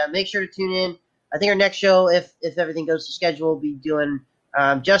 and make sure to tune in. I think our next show, if everything goes to schedule, we'll be doing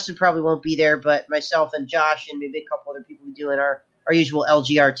Justin probably won't be there, but myself and Josh and maybe a couple other people will be doing our usual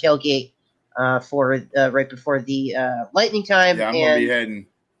LGR tailgate for right before the lightning time. Yeah,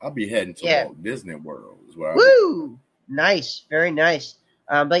 I'll be heading to Walt Disney World as well. Woo! Nice, very nice.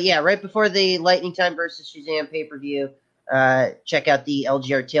 But yeah, right before the lightning time versus Shazam pay-per-view, check out the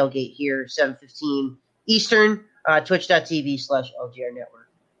LGR tailgate here, 7:15 Eastern, twitch.tv/LGR Network.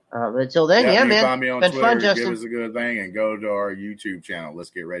 But until then, man. Find me on been Twitter, fun, Justin. give us a good thing, and go to our YouTube channel. Let's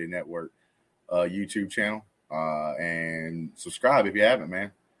Get Ready Network YouTube channel, and subscribe if you haven't,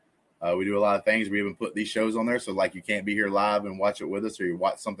 man. We do a lot of things. We even put these shows on there, so like you can't be here live and watch it with us, or you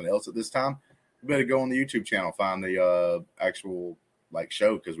watch something else at this time. You better go on the YouTube channel, find the actual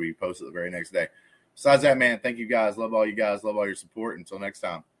show, because we post it the very next day. Besides that, man, thank you guys. Love all you guys. Love all your support. Until next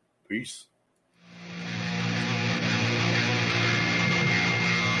time, peace.